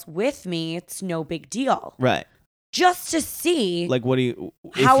else with me, it's no big deal. Right. Just to see, like, what do you?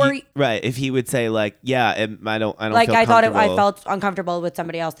 Right. If he would say, like, yeah, I don't. Like, feel I felt uncomfortable with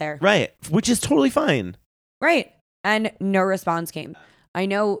somebody else there. Right. Which is totally fine. Right. And no response came. I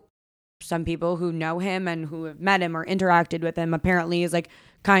know some people who know him and who have met him or interacted with him. Apparently, he's like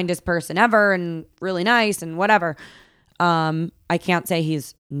kindest person ever and really nice and whatever. I can't say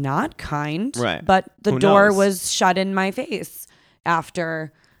he's not kind. Right. But the door was shut in my face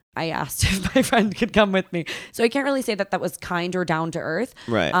after I asked if my friend could come with me. So I can't really say that was kind or down to earth.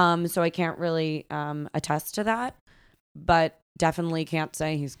 Right. So I can't really attest to that, but definitely can't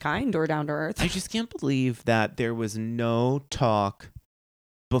say he's kind or down to earth. I just can't believe that there was no talk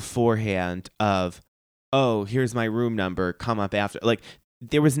beforehand of, oh, here's my room number, come up after. Like,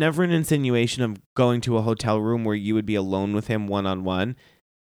 there was never an insinuation of going to a hotel room where you would be alone with him one-on-one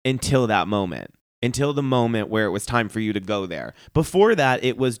until that moment. Until the moment where it was time for you to go there. Before that,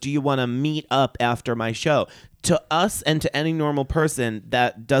 it was, do you want to meet up after my show? To us and to any normal person,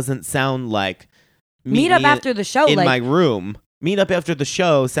 that doesn't sound like meet up after the show. In my room. Meet up after the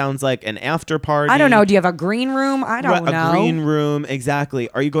show sounds like an after party. I don't know. Do you have a green room? I don't know. A green room,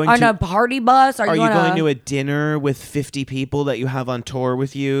 exactly. Are you going on a party bus? Are you going to a dinner with 50 people that you have on tour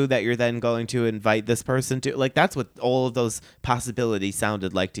with you that you're then going to invite this person to? Like, that's what all of those possibilities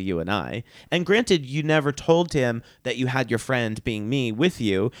sounded like to you and I. And granted, you never told him that you had your friend, being me, with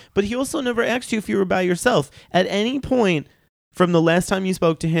you, but he also never asked you if you were by yourself. At any point from the last time you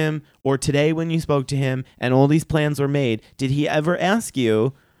spoke to him or today when you spoke to him and all these plans were made, did he ever ask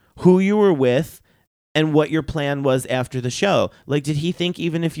you who you were with and what your plan was after the show? Like, did he think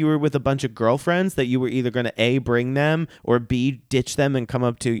even if you were with a bunch of girlfriends that you were either going to A, bring them, or B, ditch them and come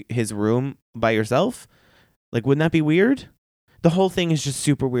up to his room by yourself? Like, wouldn't that be weird? The whole thing is just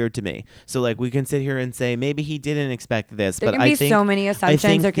super weird to me. So, like, we can sit here and say maybe he didn't expect this, but I think so many assumptions.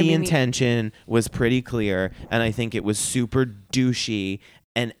 I think the intention was pretty clear, and I think it was super douchey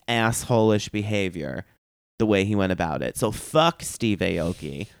and asshole-ish behavior the way he went about it. So fuck Steve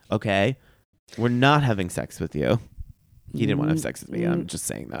Aoki, okay? We're not having sex with you. He didn't want to have sex with me. I'm just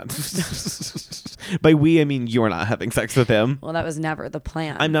saying that. By we, I mean you're not having sex with him. Well, that was never the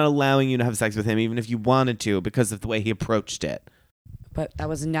plan. I'm not allowing you to have sex with him, even if you wanted to, because of the way he approached it. But that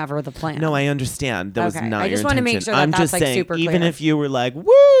was never the plan. No, I understand. That was not your intention. I just want to make sure that I'm that's just like saying, super clear. even if you were like,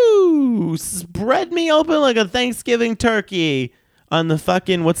 woo, spread me open like a Thanksgiving turkey on the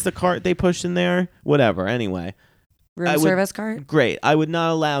fucking, what's the cart they push in there? Whatever, anyway. Room service cart? Great. I would not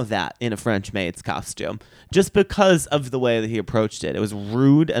allow that in a French maid's costume just because of the way that he approached it. It was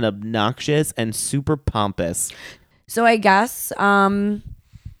rude and obnoxious and super pompous. So I guess, will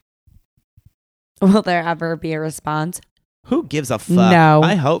there ever be a response? Who gives a fuck? No.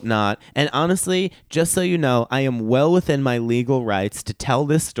 I hope not. And honestly, just so you know, I am well within my legal rights to tell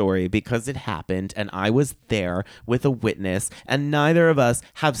this story because it happened and I was there with a witness, and neither of us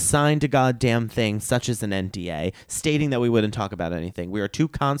have signed a goddamn thing such as an NDA stating that we wouldn't talk about anything. We are two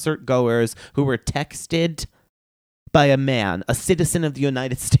concert goers who were texted by a man, a citizen of the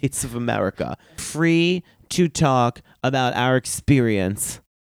United States of America, free to talk about our experience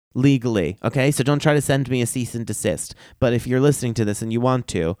legally, okay? So don't try to send me a cease and desist. But if you're listening to this and you want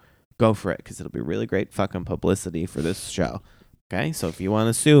to, go for it, because it'll be really great fucking publicity for this show, okay? So if you want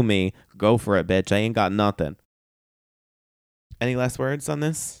to sue me, go for it, bitch. I ain't got nothing. Any last words on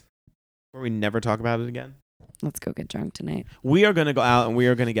this? Where we never talk about it again? Let's go get drunk tonight. We are going to go out and we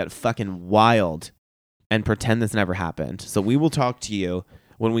are going to get fucking wild and pretend this never happened. So we will talk to you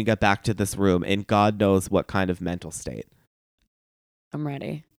when we get back to this room in God knows what kind of mental state. I'm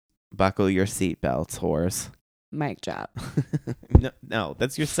ready. Buckle your seatbelts, whores. Mic drop. No,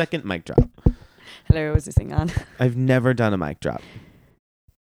 that's your second mic drop. Hello, is this thing on? I've never done a mic drop.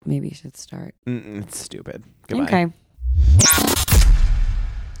 Maybe you should start. It's stupid. Goodbye. Okay.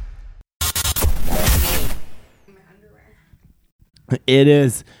 It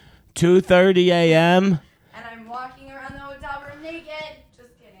is 2:30 a.m. And I'm walking around the hotel room naked.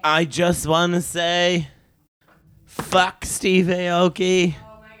 Just kidding. I just want to say, fuck Steve Aoki.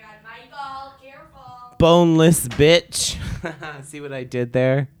 Oh my God, Michael, careful. Boneless bitch. See what I did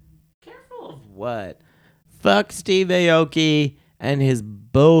there? Careful of what? Fuck Steve Aoki and his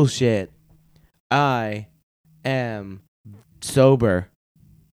bullshit. I am sober.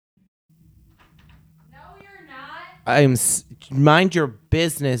 No, you're not. Mind your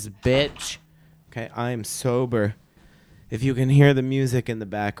business, bitch. Okay, I am sober. If you can hear the music in the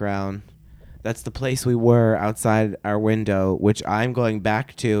background, that's the place we were outside our window, which I'm going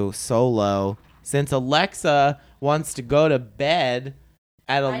back to solo since Alexa wants to go to bed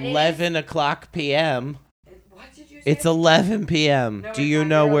at 11 o'clock p.m. What did you say? It's 11 p.m. No, Do it's you not.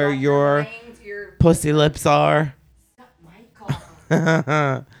 know You're where lying your to your pussy lips are?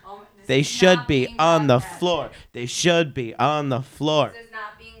 Michael. They should be on the floor. They should be on the floor. This is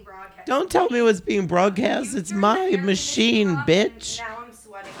not being broadcast. Don't tell me what's being broadcast. It's my machine, bitch. Now I'm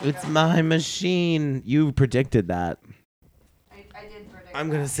sweating. It's my machine. You predicted that. I did predict. I'm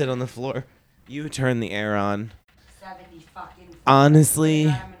going to sit on the floor. You turn the air on. 70 fucking.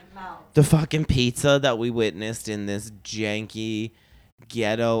 Honestly, the fucking pizza that we witnessed in this janky,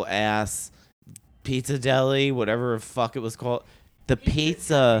 ghetto-ass pizza deli, whatever the fuck it was called, the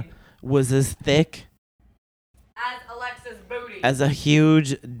pizza was as thick As Alexa's booty. as a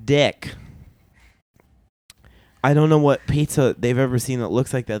huge dick. I don't know what pizza they've ever seen that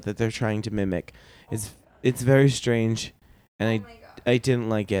looks like that they're trying to mimic. It's very strange, and I didn't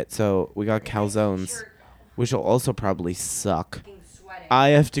like it. So we got calzones, which will also probably suck. I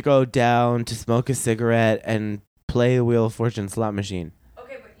have to go down to smoke a cigarette and play the Wheel of Fortune slot machine.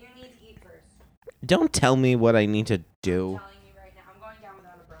 Okay, but you need to eat first. Don't tell me what I need to do. I'm telling you right now. I'm going down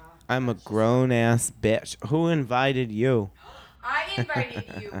without a bra. I'm a grown ass bitch. Who invited you? I invited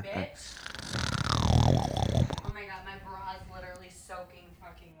you, bitch. Oh my God, my bra is literally soaking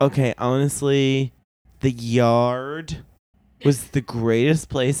fucking wet. Okay, honestly, the yard was the greatest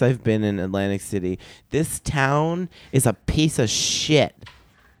place I've been in Atlantic City. This town is a piece of shit.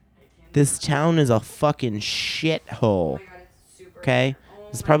 This town is a fucking shithole. Oh my God, it's super. Okay?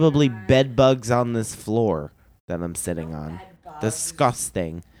 There's probably bed bugs on this floor that I'm sitting on.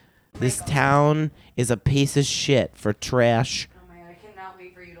 Disgusting. This town is a piece of shit for trash Oh my God, I cannot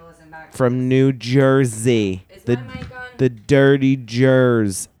wait for you to listen back. from New Jersey. Is my mic on? The dirty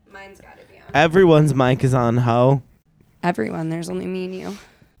Jers. Mine's gotta be on. Everyone's mic is on, ho. Everyone, there's only me and you.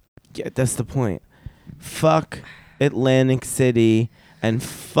 Yeah, that's the point. Fuck Atlantic City and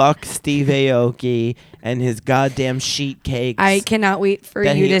fuck Steve Aoki and his goddamn sheet cakes. I cannot wait for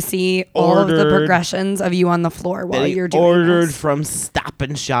that you he to see all of the ordered- progressions of you on the floor while that he you're doing ordered this. from Stop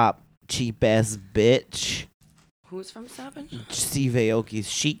and Shop, cheap ass bitch. Who's from Seven? Steve Aoki's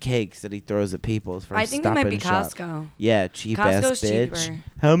sheet cakes that he throws at people is from I think Stop it might and be Shop. Costco. Yeah, cheap ass Costco's bitch. cheaper.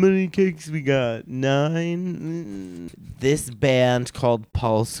 How many cakes we got? 9? This band called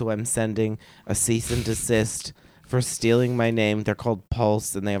Pulse, who I'm sending a cease and desist for stealing my name. They're called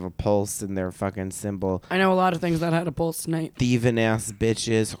Pulse, and they have a pulse in their fucking symbol. I know a lot of things that had a pulse tonight. Thieving ass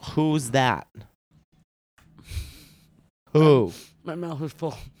bitches. Who's that? Who? My mouth is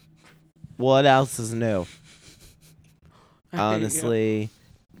full. What else is new? I hate you. Honestly,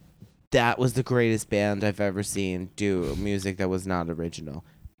 that was the greatest band I've ever seen do music that was not original.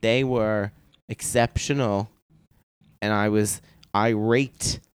 They were exceptional, and I was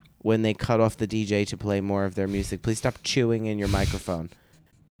irate when they cut off the DJ to play more of their music. Please stop chewing in your microphone.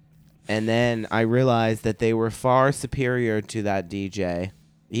 And then I realized that they were far superior to that DJ.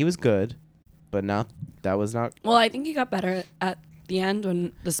 He was good, but that was not. Well, I think he got better at the end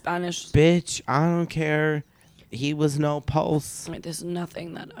when the Spanish. Bitch, I don't care. He was no Pulse. Wait, there's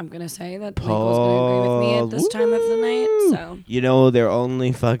nothing that I'm gonna say that Michael's gonna agree with me at this time of the night. So You know, their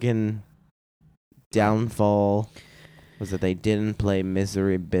only fucking downfall was that they didn't play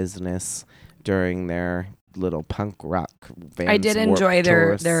Misery Business during their little punk rock Vans I did Warped enjoy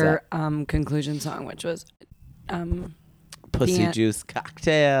Tour their set. conclusion song, which was Pussy the- Juice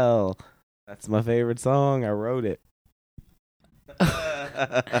Cocktail. That's my favorite song. I wrote it.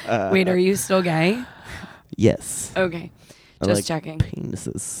 Wait, are you still gay? Yes. Okay, I just like checking.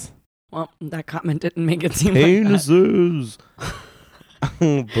 penises. Well, that comment didn't make it seem like Penises.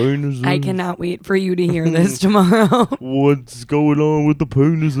 Penises. I cannot wait for you to hear this tomorrow. What's going on with the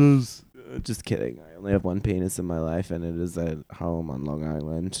penises? Just kidding. I only have one penis in my life, and it is at home on Long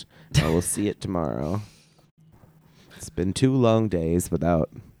Island. I will see it tomorrow. It's been 2 long days without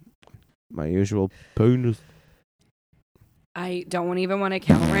my usual penis. I don't even want to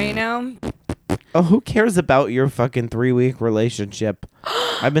count right now. Oh, who cares about your fucking 3-week relationship?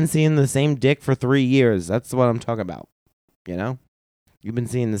 I've been seeing the same dick for 3 years. That's what I'm talking about. You know? You've been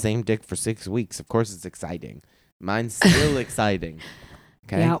seeing the same dick for 6 weeks. Of course it's exciting. Mine's still exciting.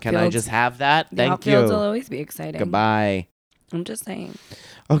 Okay, can I just have that? Thank you. Outfields will always be exciting. Goodbye. I'm just saying.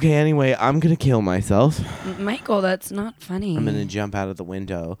 Okay, anyway, I'm going to kill myself. Michael, that's not funny. I'm going to jump out of the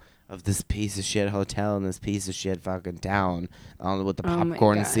window of this piece of shit hotel in this piece of shit fucking town with the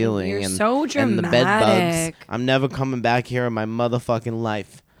popcorn ceiling You're and, so and the bed dramatic. bugs. I'm never coming back here in my motherfucking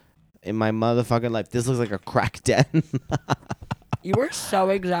life. In my motherfucking life. This looks like a crack den. You were so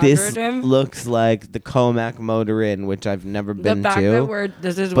This exaggerative. looks like the Comac Motor Inn, which I've never been the fact to. that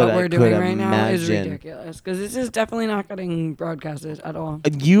this is but what I we're doing could right now is imagine. ridiculous. Because this is definitely not getting broadcasted at all.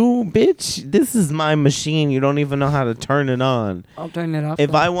 You bitch, this is my machine. You don't even know how to turn it on. I'll turn it off.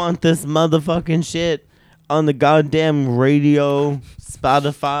 If I want this motherfucking shit on the goddamn radio,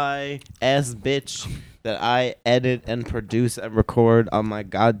 Spotify ass bitch that I edit and produce and record on my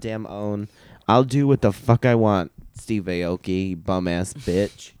goddamn own, I'll do what the fuck I want. Steve Aoki, bum ass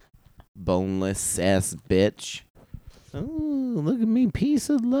bitch, boneless ass bitch. Oh, look at me, peace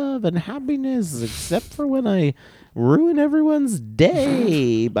and love and happiness, except for when I ruin everyone's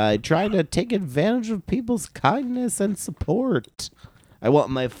day by trying to take advantage of people's kindness and support. I want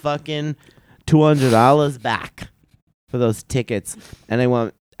my fucking $200 back for those tickets, and I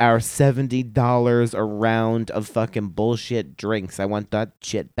want our $70 a round of fucking bullshit drinks. I want that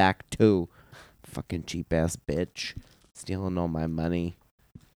shit back too. Fucking cheap ass bitch, stealing all my money.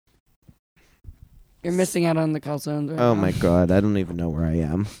 You're missing out on the calzones right Oh now. my god, I don't even know where I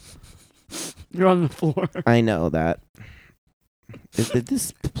am. You're on the floor. I know that. Did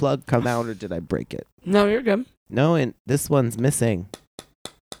this plug come out or did I break it? No, you're good. No, and this one's missing.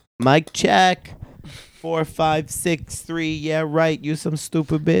 Mic check. 4563. Yeah, right. You some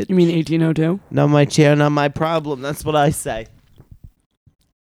stupid bitch. You mean 1802? Not my chair, not my problem. That's what I say.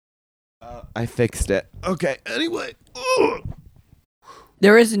 I fixed it. Okay, anyway.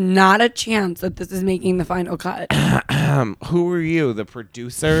 There is not a chance that this is making the final cut. Who are you? The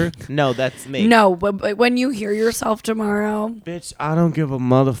producer? No, that's me. No, but when you hear yourself tomorrow. Bitch, I don't give a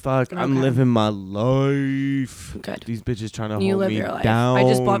motherfucker. I'm Okay. living my life. Good. These bitches trying to You hold live me your life. down. I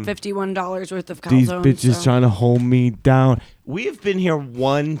just bought $51 worth of calzones. These bitches so. trying to hold me down. We have been here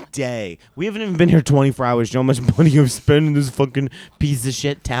one day. We haven't even been here 24 hours. You know how much money you've spent in this fucking piece of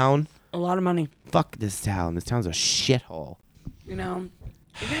shit town? A lot of money. Fuck this town. This town's a shithole. You know,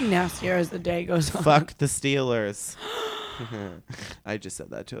 you're getting nastier as the day goes on. Fuck the Steelers. I just said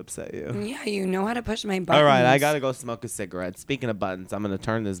that to upset you. Yeah, you know how to push my buttons. All right, I gotta go smoke a cigarette. Speaking of buttons, I'm gonna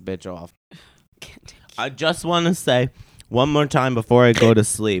turn this bitch off. I just want to say one more time before I go to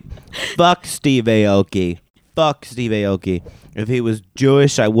sleep. Fuck Steve Aoki. Fuck Steve Aoki. If he was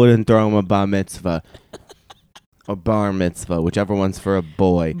Jewish, I wouldn't throw him a bar mitzvah. Or bar mitzvah, whichever one's for a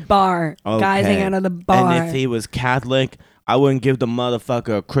boy. Bar. Guys Okay. hang out of the bar. And if he was Catholic, I wouldn't give the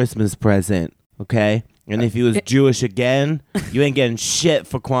motherfucker a Christmas present, okay? And if he was Jewish again, you ain't getting shit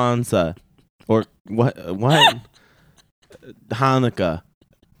for Kwanzaa. Or what? Hanukkah.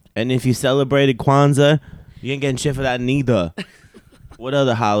 And if you celebrated Kwanzaa, you ain't getting shit for that neither. What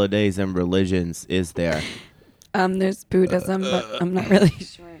other holidays and religions is there? There's Buddhism, but I'm not really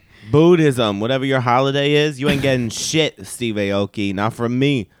sure. Buddhism, whatever your holiday is, you ain't getting shit, Steve Aoki. Not from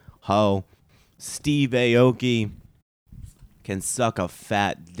me, ho. Steve Aoki can suck a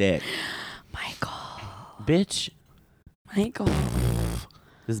fat dick. Michael. Bitch, Michael.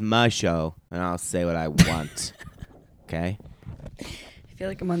 this is my show, and I'll say what I want. Okay? I feel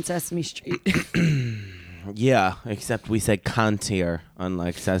like I'm on Sesame Street. Yeah, except we said cunt here,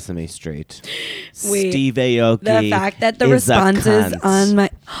 unlike Sesame Street. Wait, Steve Aoki. The fact that the is a responses cunt. on my...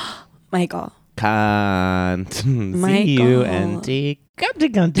 Michael. Cunt. Michael. C-U-N-T.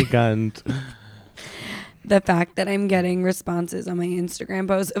 Cunt. The fact that I'm getting responses on my Instagram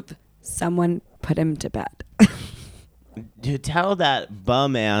post of someone put him to bed. To tell that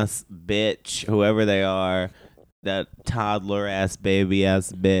bum ass bitch, whoever they are, that toddler ass baby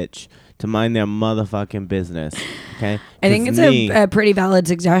ass bitch, to mind their motherfucking business. Okay? I think 'Cause it's me, a pretty valid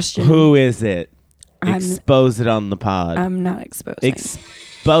suggestion. Who is it? I'm- Expose it on the pod. I'm not exposing.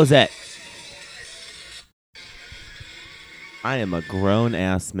 Expose it. I am a grown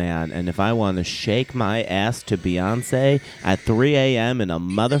ass man, and if I want to shake my ass to Beyonce at 3 a.m. in a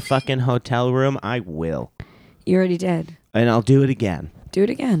motherfucking hotel room, I will. You already did. And I'll do it again. Do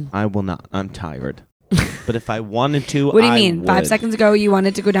it again. I will not. I'm tired. But if I wanted to, What do you I mean? would. 5 seconds ago, you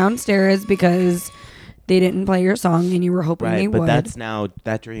wanted to go downstairs because they didn't play your song and you were hoping they Right, but would. that's now,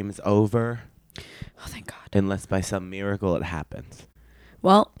 that dream is over. Oh, thank God. Unless by some miracle it happens.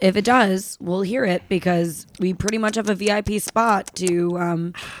 Well, if it does, we'll hear it because we pretty much have a VIP spot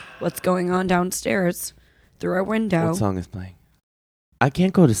to what's going on downstairs through our window. What song is playing? I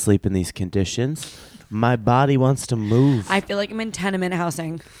can't go to sleep in these conditions. My body wants to move. I feel like I'm in tenement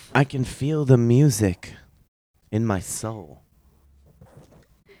housing. I can feel the music in my soul.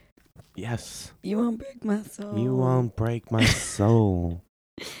 Yes. You won't break my soul. You won't break my soul.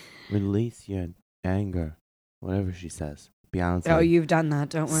 Release your anger. Whatever she says. Beyonce. Oh, you've done that.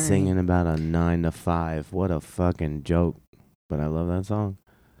 Don't worry. Singing about a 9 to 5. What a fucking joke. But I love that song.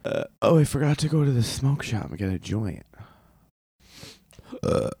 I forgot to go to the smoke shop and get a joint.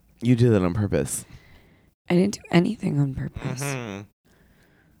 You did that on purpose. I didn't do anything on purpose.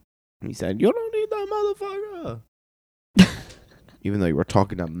 He said, you don't need that motherfucker. Even though you were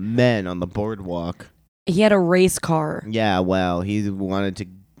talking to men on the boardwalk. He had a race car. Yeah, well, he wanted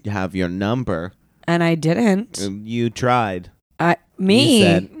to have your number. And I didn't. You tried. Me? You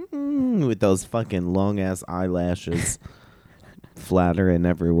said, with those fucking long-ass eyelashes. Flattering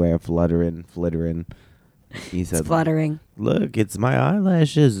everywhere, fluttering. He said, It's fluttering. Look, it's my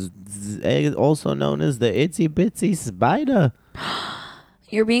eyelashes, also known as the itsy bitsy spider.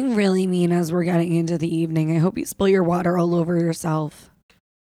 You're being really mean as we're getting into the evening. I hope you spill your water all over yourself.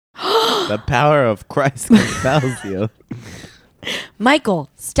 The power of Christ compels you. Michael,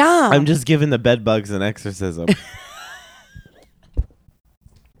 stop. I'm just giving the bed bugs an exorcism.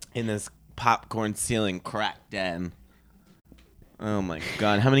 In this popcorn ceiling crack den. Oh my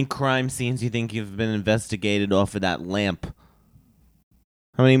God. How many crime scenes do you think you've been investigated off of that lamp?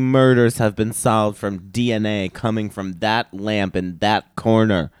 How many murders have been solved from DNA coming from that lamp in that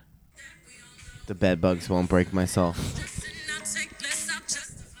corner? The bed bugs won't break my soul.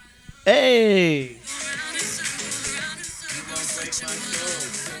 Hey!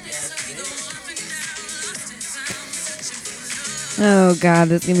 Oh God,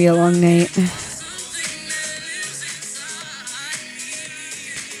 this is going to be a long night.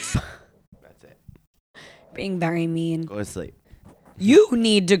 That's it. Being very mean. Go to sleep. You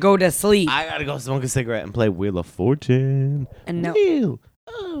need to go to sleep. I gotta go smoke a cigarette and play Wheel of Fortune. And no. Wheel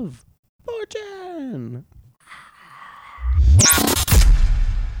of Fortune.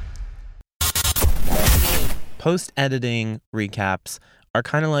 Post-editing recaps are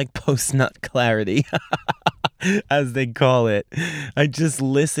kind of like post-nut clarity, as they call it. I just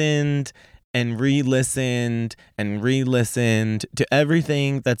listened and re-listened to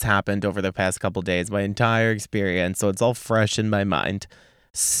everything that's happened over the past couple days, my entire experience, so it's all fresh in my mind.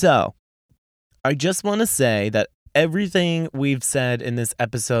 So, I just want to say that everything we've said in this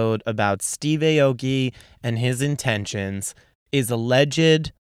episode about Steve Aoki and his intentions is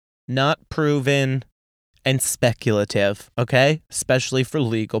alleged, not proven, and speculative, okay? Especially for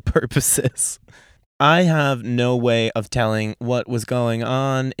legal purposes. I have no way of telling what was going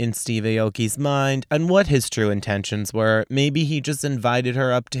on in Steve Aoki's mind and what his true intentions were. Maybe he just invited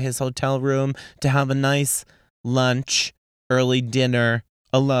her up to his hotel room to have a nice lunch, early dinner,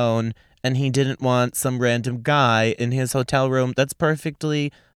 alone, and he didn't want some random guy in his hotel room. That's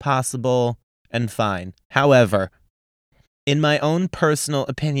perfectly possible and fine. However, in my own personal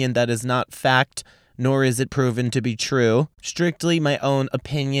opinion, that is not fact, nor is it proven to be true. Strictly my own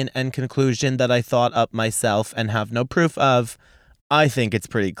opinion and conclusion that I thought up myself and have no proof of. I think it's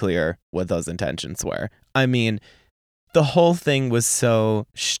pretty clear what those intentions were. I mean, the whole thing was so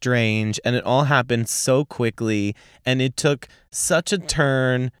strange and it all happened so quickly and it took such a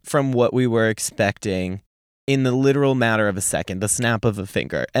turn from what we were expecting in the literal matter of a second, the snap of a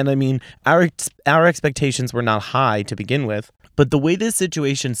finger. And I mean, our expectations were not high to begin with, but the way this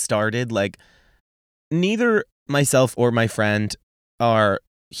situation started, like, neither myself or my friend are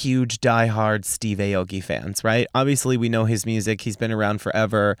huge diehard Steve Aoki fans, right? Obviously, we know his music. He's been around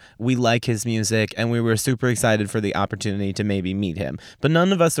forever. We like his music, and we were super excited for the opportunity to maybe meet him. But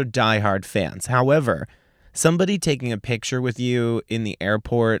none of us are diehard fans. However, somebody taking a picture with you in the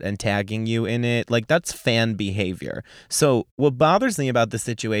airport and tagging you in it, like, that's fan behavior. So what bothers me about the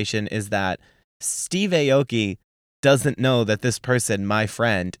situation is that Steve Aoki doesn't know that this person, my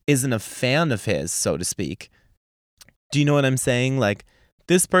friend, isn't a fan of his, so to speak. Do you know what I'm saying? Like,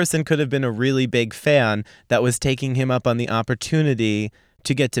 this person could have been a really big fan that was taking him up on the opportunity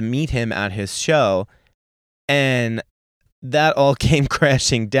to get to meet him at his show. And that all came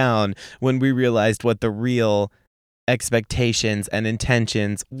crashing down when we realized what the real expectations and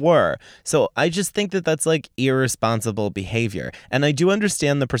intentions were. So I just think that that's like irresponsible behavior. And I do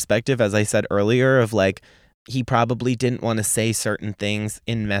understand the perspective, as I said earlier, of like, he probably didn't want to say certain things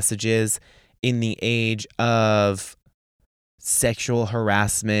in messages in the age of sexual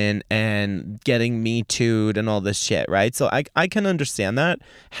harassment and getting Me Too'd and all this shit, right? So I can understand that.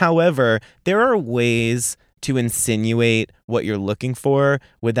 However, there are ways to insinuate what you're looking for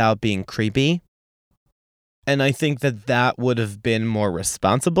without being creepy. And I think that would have been more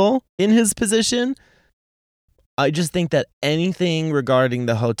responsible in his position. I just think that anything regarding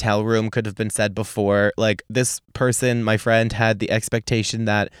the hotel room could have been said before. Like, this person, my friend, had the expectation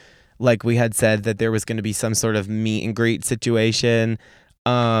that, like we had said, that there was going to be some sort of meet and greet situation.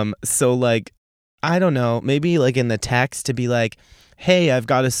 So, like, I don't know, maybe like in the text to be like, hey, I've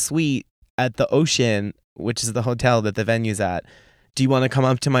got a suite at the Ocean, which is the hotel that the venue's at. Do you want to come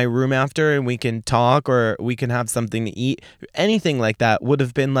up to my room after and we can talk, or we can have something to eat? Anything like that would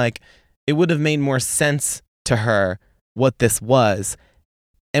have been like, it would have made more sense to her what this was,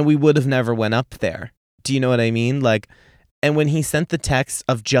 and we would have never went up there. Do you know what I mean? Like, and when he sent the text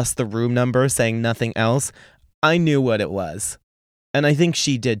of just the room number saying nothing else, I knew what it was. And I think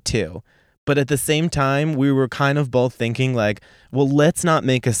she did too. But at the same time, we were kind of both thinking like, well, let's not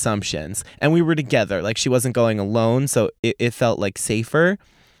make assumptions. And we were together. Like, she wasn't going alone, so it felt like safer.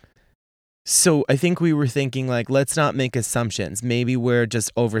 So I think we were thinking like, let's not make assumptions. Maybe we're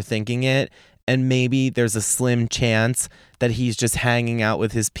just overthinking it. And maybe there's a slim chance that he's just hanging out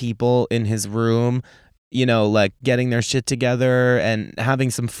with his people in his room, you know, like getting their shit together and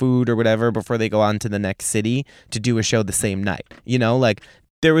having some food or whatever before they go on to the next city to do a show the same night. You know, like,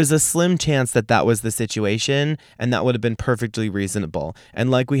 there was a slim chance that that was the situation, and that would have been perfectly reasonable. And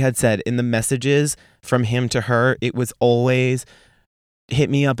like we had said, in the messages from him to her, it was always,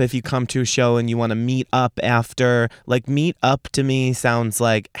 hit me up if you come to a show and you want to meet up after. Like, meet up to me sounds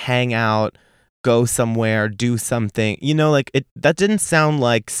like hang out, go somewhere, do something. You know, like, that didn't sound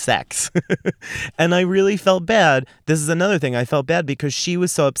like sex. And I really felt bad. This is another thing. I felt bad because she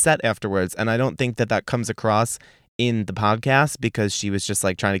was so upset afterwards, and I don't think that comes across in the podcast because she was just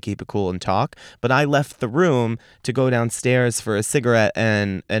like trying to keep it cool and talk. But I left the room to go downstairs for a cigarette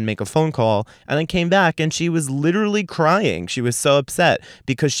and make a phone call, and I came back and she was literally crying. She was so upset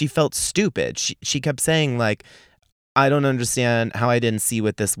because she felt stupid. She kept saying like, I don't understand how I didn't see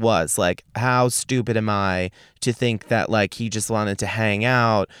what this was. Like, how stupid am I to think that like he just wanted to hang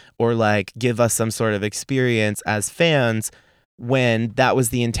out or like give us some sort of experience as fans, when that was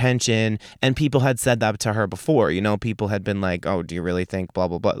the intention. And people had said that to her before, you know, people had been like, oh, do you really think blah,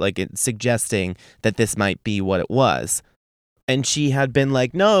 blah, blah, like it suggesting that this might be what it was. And she had been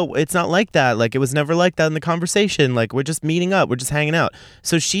like, no, it's not like that. Like, it was never like that in the conversation. Like, we're just meeting up. We're just hanging out.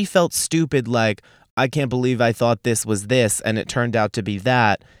 So she felt stupid. Like, I can't believe I thought this was this and it turned out to be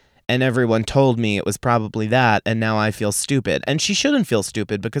that. And everyone told me it was probably that, and now I feel stupid. And she shouldn't feel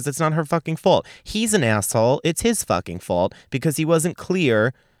stupid because it's not her fucking fault. He's an asshole. It's his fucking fault because he wasn't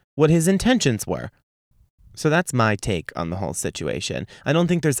clear what his intentions were. So that's my take on the whole situation. I don't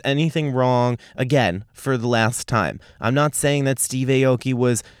think there's anything wrong, again, for the last time. I'm not saying that Steve Aoki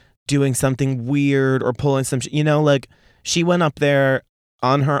was doing something weird or pulling some you know, like, she went up there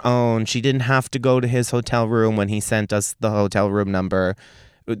on her own. She didn't have to go to his hotel room when he sent us the hotel room number.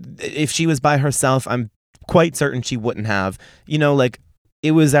 If she was by herself, I'm quite certain she wouldn't have. You know, like,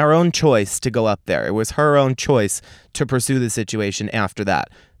 it was our own choice to go up there. It was her own choice to pursue the situation after that.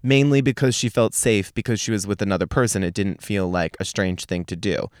 Mainly because she felt safe because she was with another person. It didn't feel like a strange thing to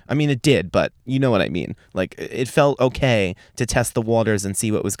do. I mean, it did, but you know what I mean. Like, it felt okay to test the waters and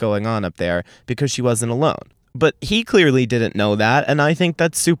see what was going on up there because she wasn't alone. But he clearly didn't know that, and I think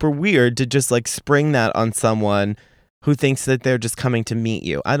that's super weird to just, like, spring that on someone who thinks that they're just coming to meet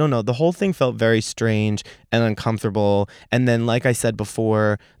you. I don't know. The whole thing felt very strange and uncomfortable. And then, like I said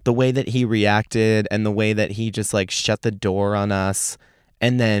before, the way that he reacted and the way that he just, like, shut the door on us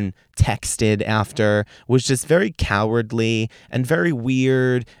and then texted after was just very cowardly and very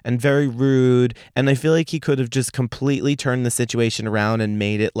weird and very rude. And I feel like he could have just completely turned the situation around and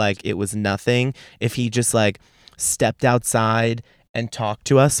made it like it was nothing if he just, like, stepped outside and talked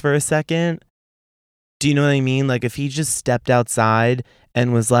to us for a second. Do you know what I mean? Like, if he just stepped outside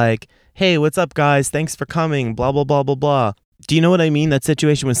and was like, hey, what's up, guys? Thanks for coming, blah, blah, blah, blah, blah. Do you know what I mean? That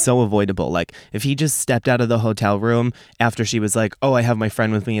situation was so avoidable. Like, if he just stepped out of the hotel room after she was like, oh, I have my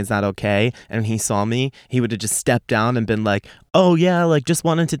friend with me, is that okay? And he saw me, he would have just stepped down and been like, oh, yeah, like, just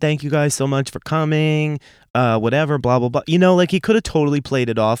wanted to thank you guys so much for coming, whatever, blah, blah, blah. You know, like, he could have totally played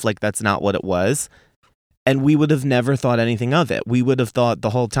it off like that's not what it was. And we would have never thought anything of it. We would have thought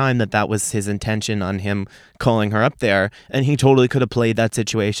the whole time that that was his intention on him calling her up there. And he totally could have played that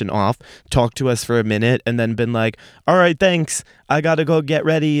situation off, talked to us for a minute, and then been like, all right, thanks. I got to go get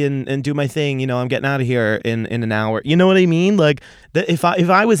ready and do my thing. You know, I'm getting out of here in an hour. You know what I mean? Like, if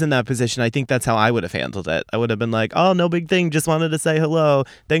I was in that position, I think that's how I would have handled it. I would have been like, oh, no big thing. Just wanted to say hello.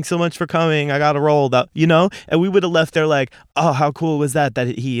 Thanks so much for coming. I got to roll, you know? And we would have left there like, oh, how cool was that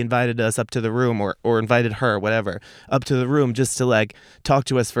he invited us up to the room or invited her, whatever, up to the room just to, like, talk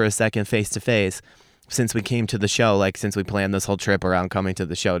to us for a second face to face. since we came to the show, like since we planned this whole trip around coming to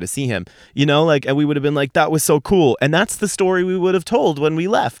the show to see him, you know, like, and we would have been like, that was so cool. And that's the story we would have told when we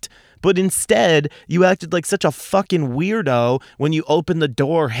left. But instead, you acted like such a fucking weirdo when you opened the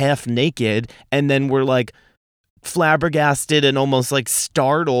door half naked and then were like flabbergasted and almost like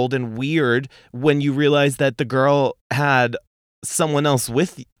startled and weird when you realized that the girl had someone else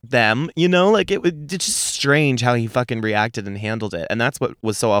with them, you know, like it's just strange how he fucking reacted and handled it. And that's what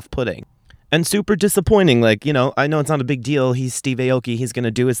was so off-putting. And super disappointing. Like, you know, I know it's not a big deal. He's Steve Aoki. He's going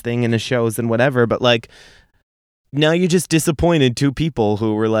to do his thing in his shows and whatever. But, like, now you just disappointed two people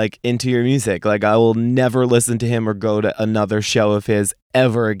who were, like, into your music. Like, I will never listen to him or go to another show of his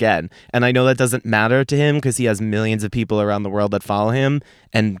ever again. And I know that doesn't matter to him because he has millions of people around the world that follow him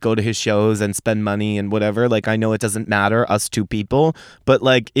and go to his shows and spend money and whatever. Like, I know it doesn't matter, us two people. But,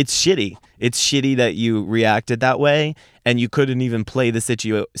 like, it's shitty. It's shitty that you reacted that way. And you couldn't even play the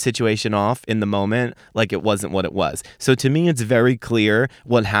situation off in the moment like it wasn't what it was. So to me, it's very clear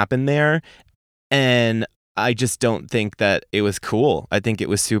what happened there. And I just don't think that it was cool. I think it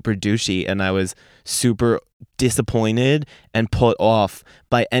was super douchey. And I was super disappointed and put off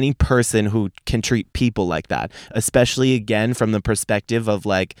by any person who can treat people like that. Especially, again, from the perspective of,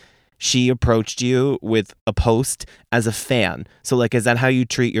 like, she approached you with a post as a fan. So, like, is that how you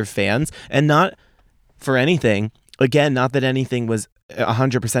treat your fans? And not for anything. Again, not that anything was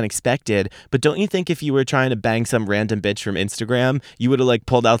 100% expected, but don't you think if you were trying to bang some random bitch from Instagram, you would have like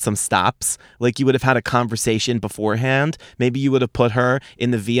pulled out some stops? Like you would have had a conversation beforehand. Maybe you would have put her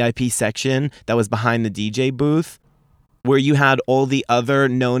in the VIP section that was behind the DJ booth, where you had all the other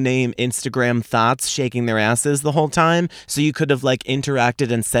no-name Instagram thoughts shaking their asses the whole time, so you could have like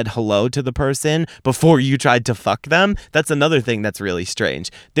interacted and said hello to the person before you tried to fuck them. That's another thing that's really strange.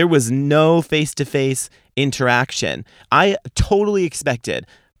 There was no face-to-face interaction. I totally expected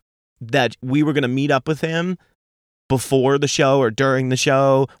that we were going to meet up with him before the show or during the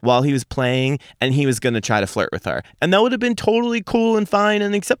show while he was playing, and he was going to try to flirt with her. And that would have been totally cool and fine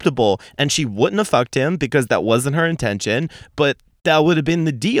and acceptable. And she wouldn't have fucked him because that wasn't her intention, but that would have been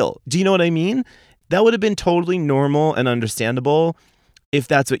the deal. Do you know what I mean? That would have been totally normal and understandable if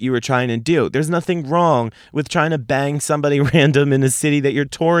that's what you were trying to do. There's nothing wrong with trying to bang somebody random in a city that you're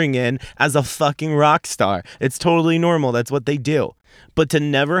touring in as a fucking rock star. It's totally normal. That's what they do. But to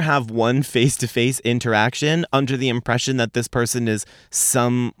never have one face-to-face interaction under the impression that this person is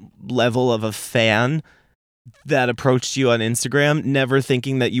some level of a fan that approached you on Instagram, never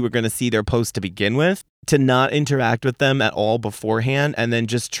thinking that you were going to see their post to begin with, to not interact with them at all beforehand, and then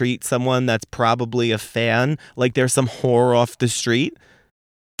just treat someone that's probably a fan like they're some whore off the street,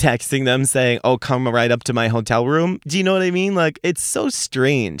 texting them saying, oh, come right up to my hotel room. Do you know what I mean? Like, it's so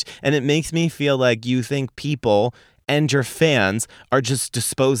strange. And it makes me feel like you think people and your fans are just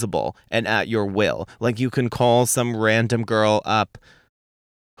disposable and at your will. Like you can call some random girl up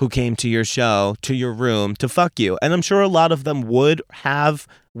who came to your show, to your room to fuck you. And I'm sure a lot of them would have,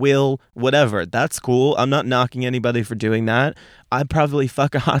 will, whatever. That's cool. I'm not knocking anybody for doing that. I'd probably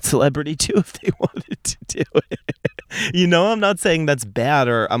fuck a hot celebrity too if they wanted to do it. You know, I'm not saying that's bad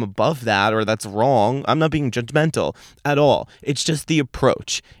or I'm above that or that's wrong. I'm not being judgmental at all. It's just the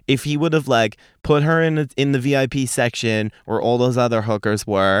approach. If he would have like put her in the VIP section where all those other hookers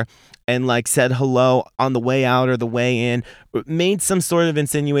were and like said hello on the way out or the way in, made some sort of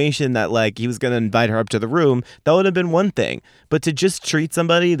insinuation that like he was going to invite her up to the room, that would have been one thing. But to just treat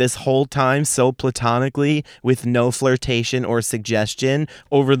somebody this whole time so platonically with no flirtation or suggestion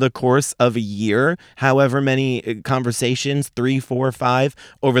over the course of a year, however many conversations, 3, 4, 5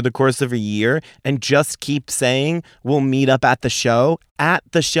 over the course of a year, and just keep saying we'll meet up at the show,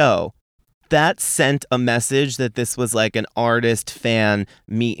 that sent a message that this was like an artist fan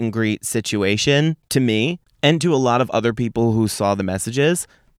meet and greet situation to me and to a lot of other people who saw the messages.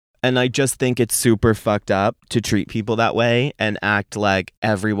 And I just think it's super fucked up to treat people that way and act like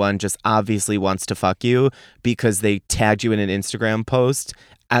everyone just obviously wants to fuck you because they tagged you in an Instagram post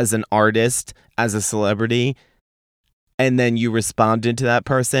as an artist, as a celebrity, and then you responded to that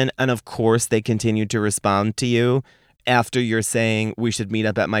person. And of course they continued to respond to you after you're saying we should meet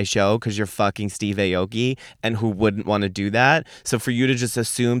up at my show because you're fucking Steve Aoki, and who wouldn't want to do that? So for you to just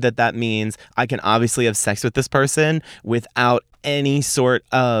assume that that means I can obviously have sex with this person without any sort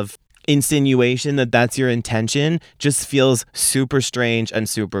of insinuation that that's your intention just feels super strange and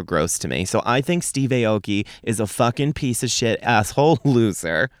super gross to me. So I think Steve Aoki is a fucking piece of shit asshole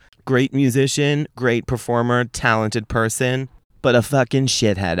loser. Great musician, great performer, talented person. but a fucking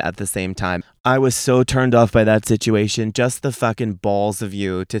shithead at the same time. I was so turned off by that situation. Just the fucking balls of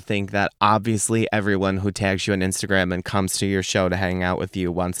you to think that obviously everyone who tags you on Instagram and comes to your show to hang out with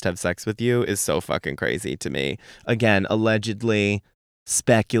you wants to have sex with you is so fucking crazy to me. Again, allegedly,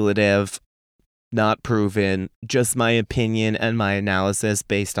 speculative, not proven, just my opinion and my analysis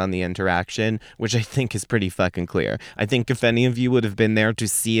based on the interaction, which I think is pretty fucking clear. I think if any of you would have been there to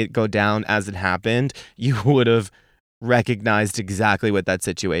see it go down as it happened, you would have recognized exactly what that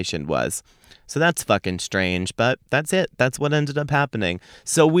situation was. So that's fucking strange, but that's it. That's what ended up happening.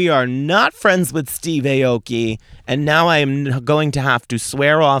 So we are not friends with Steve Aoki, and now I am going to have to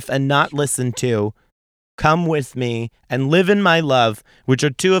swear off and not listen to Come With Me and Live in My Love, which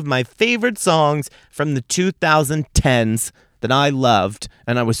are two of my favorite songs from the 2010s that I loved,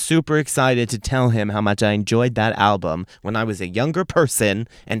 and I was super excited to tell him how much I enjoyed that album when I was a younger person,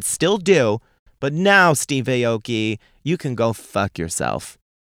 and still do. But now, Steve Aoki, you can go fuck yourself.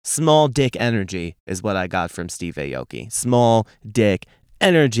 Small dick energy is what I got from Steve Aoki. Small dick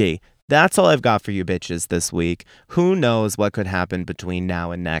energy. That's all I've got for you bitches this week. Who knows what could happen between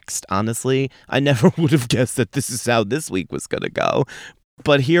now and next? Honestly, I never would have guessed that this is how this week was going to go.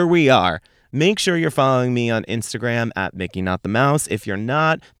 But here we are. Make sure you're following me on Instagram at Mickey Not the Mouse. If you're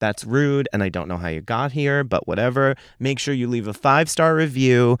not, that's rude, and I don't know how you got here, but whatever. Make sure you leave a 5-star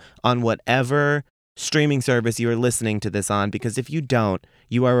review on whatever streaming service you are listening to this on, because if you don't,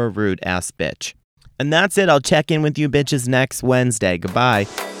 you are a rude ass bitch. And that's it. I'll check in with you bitches next Wednesday. Goodbye.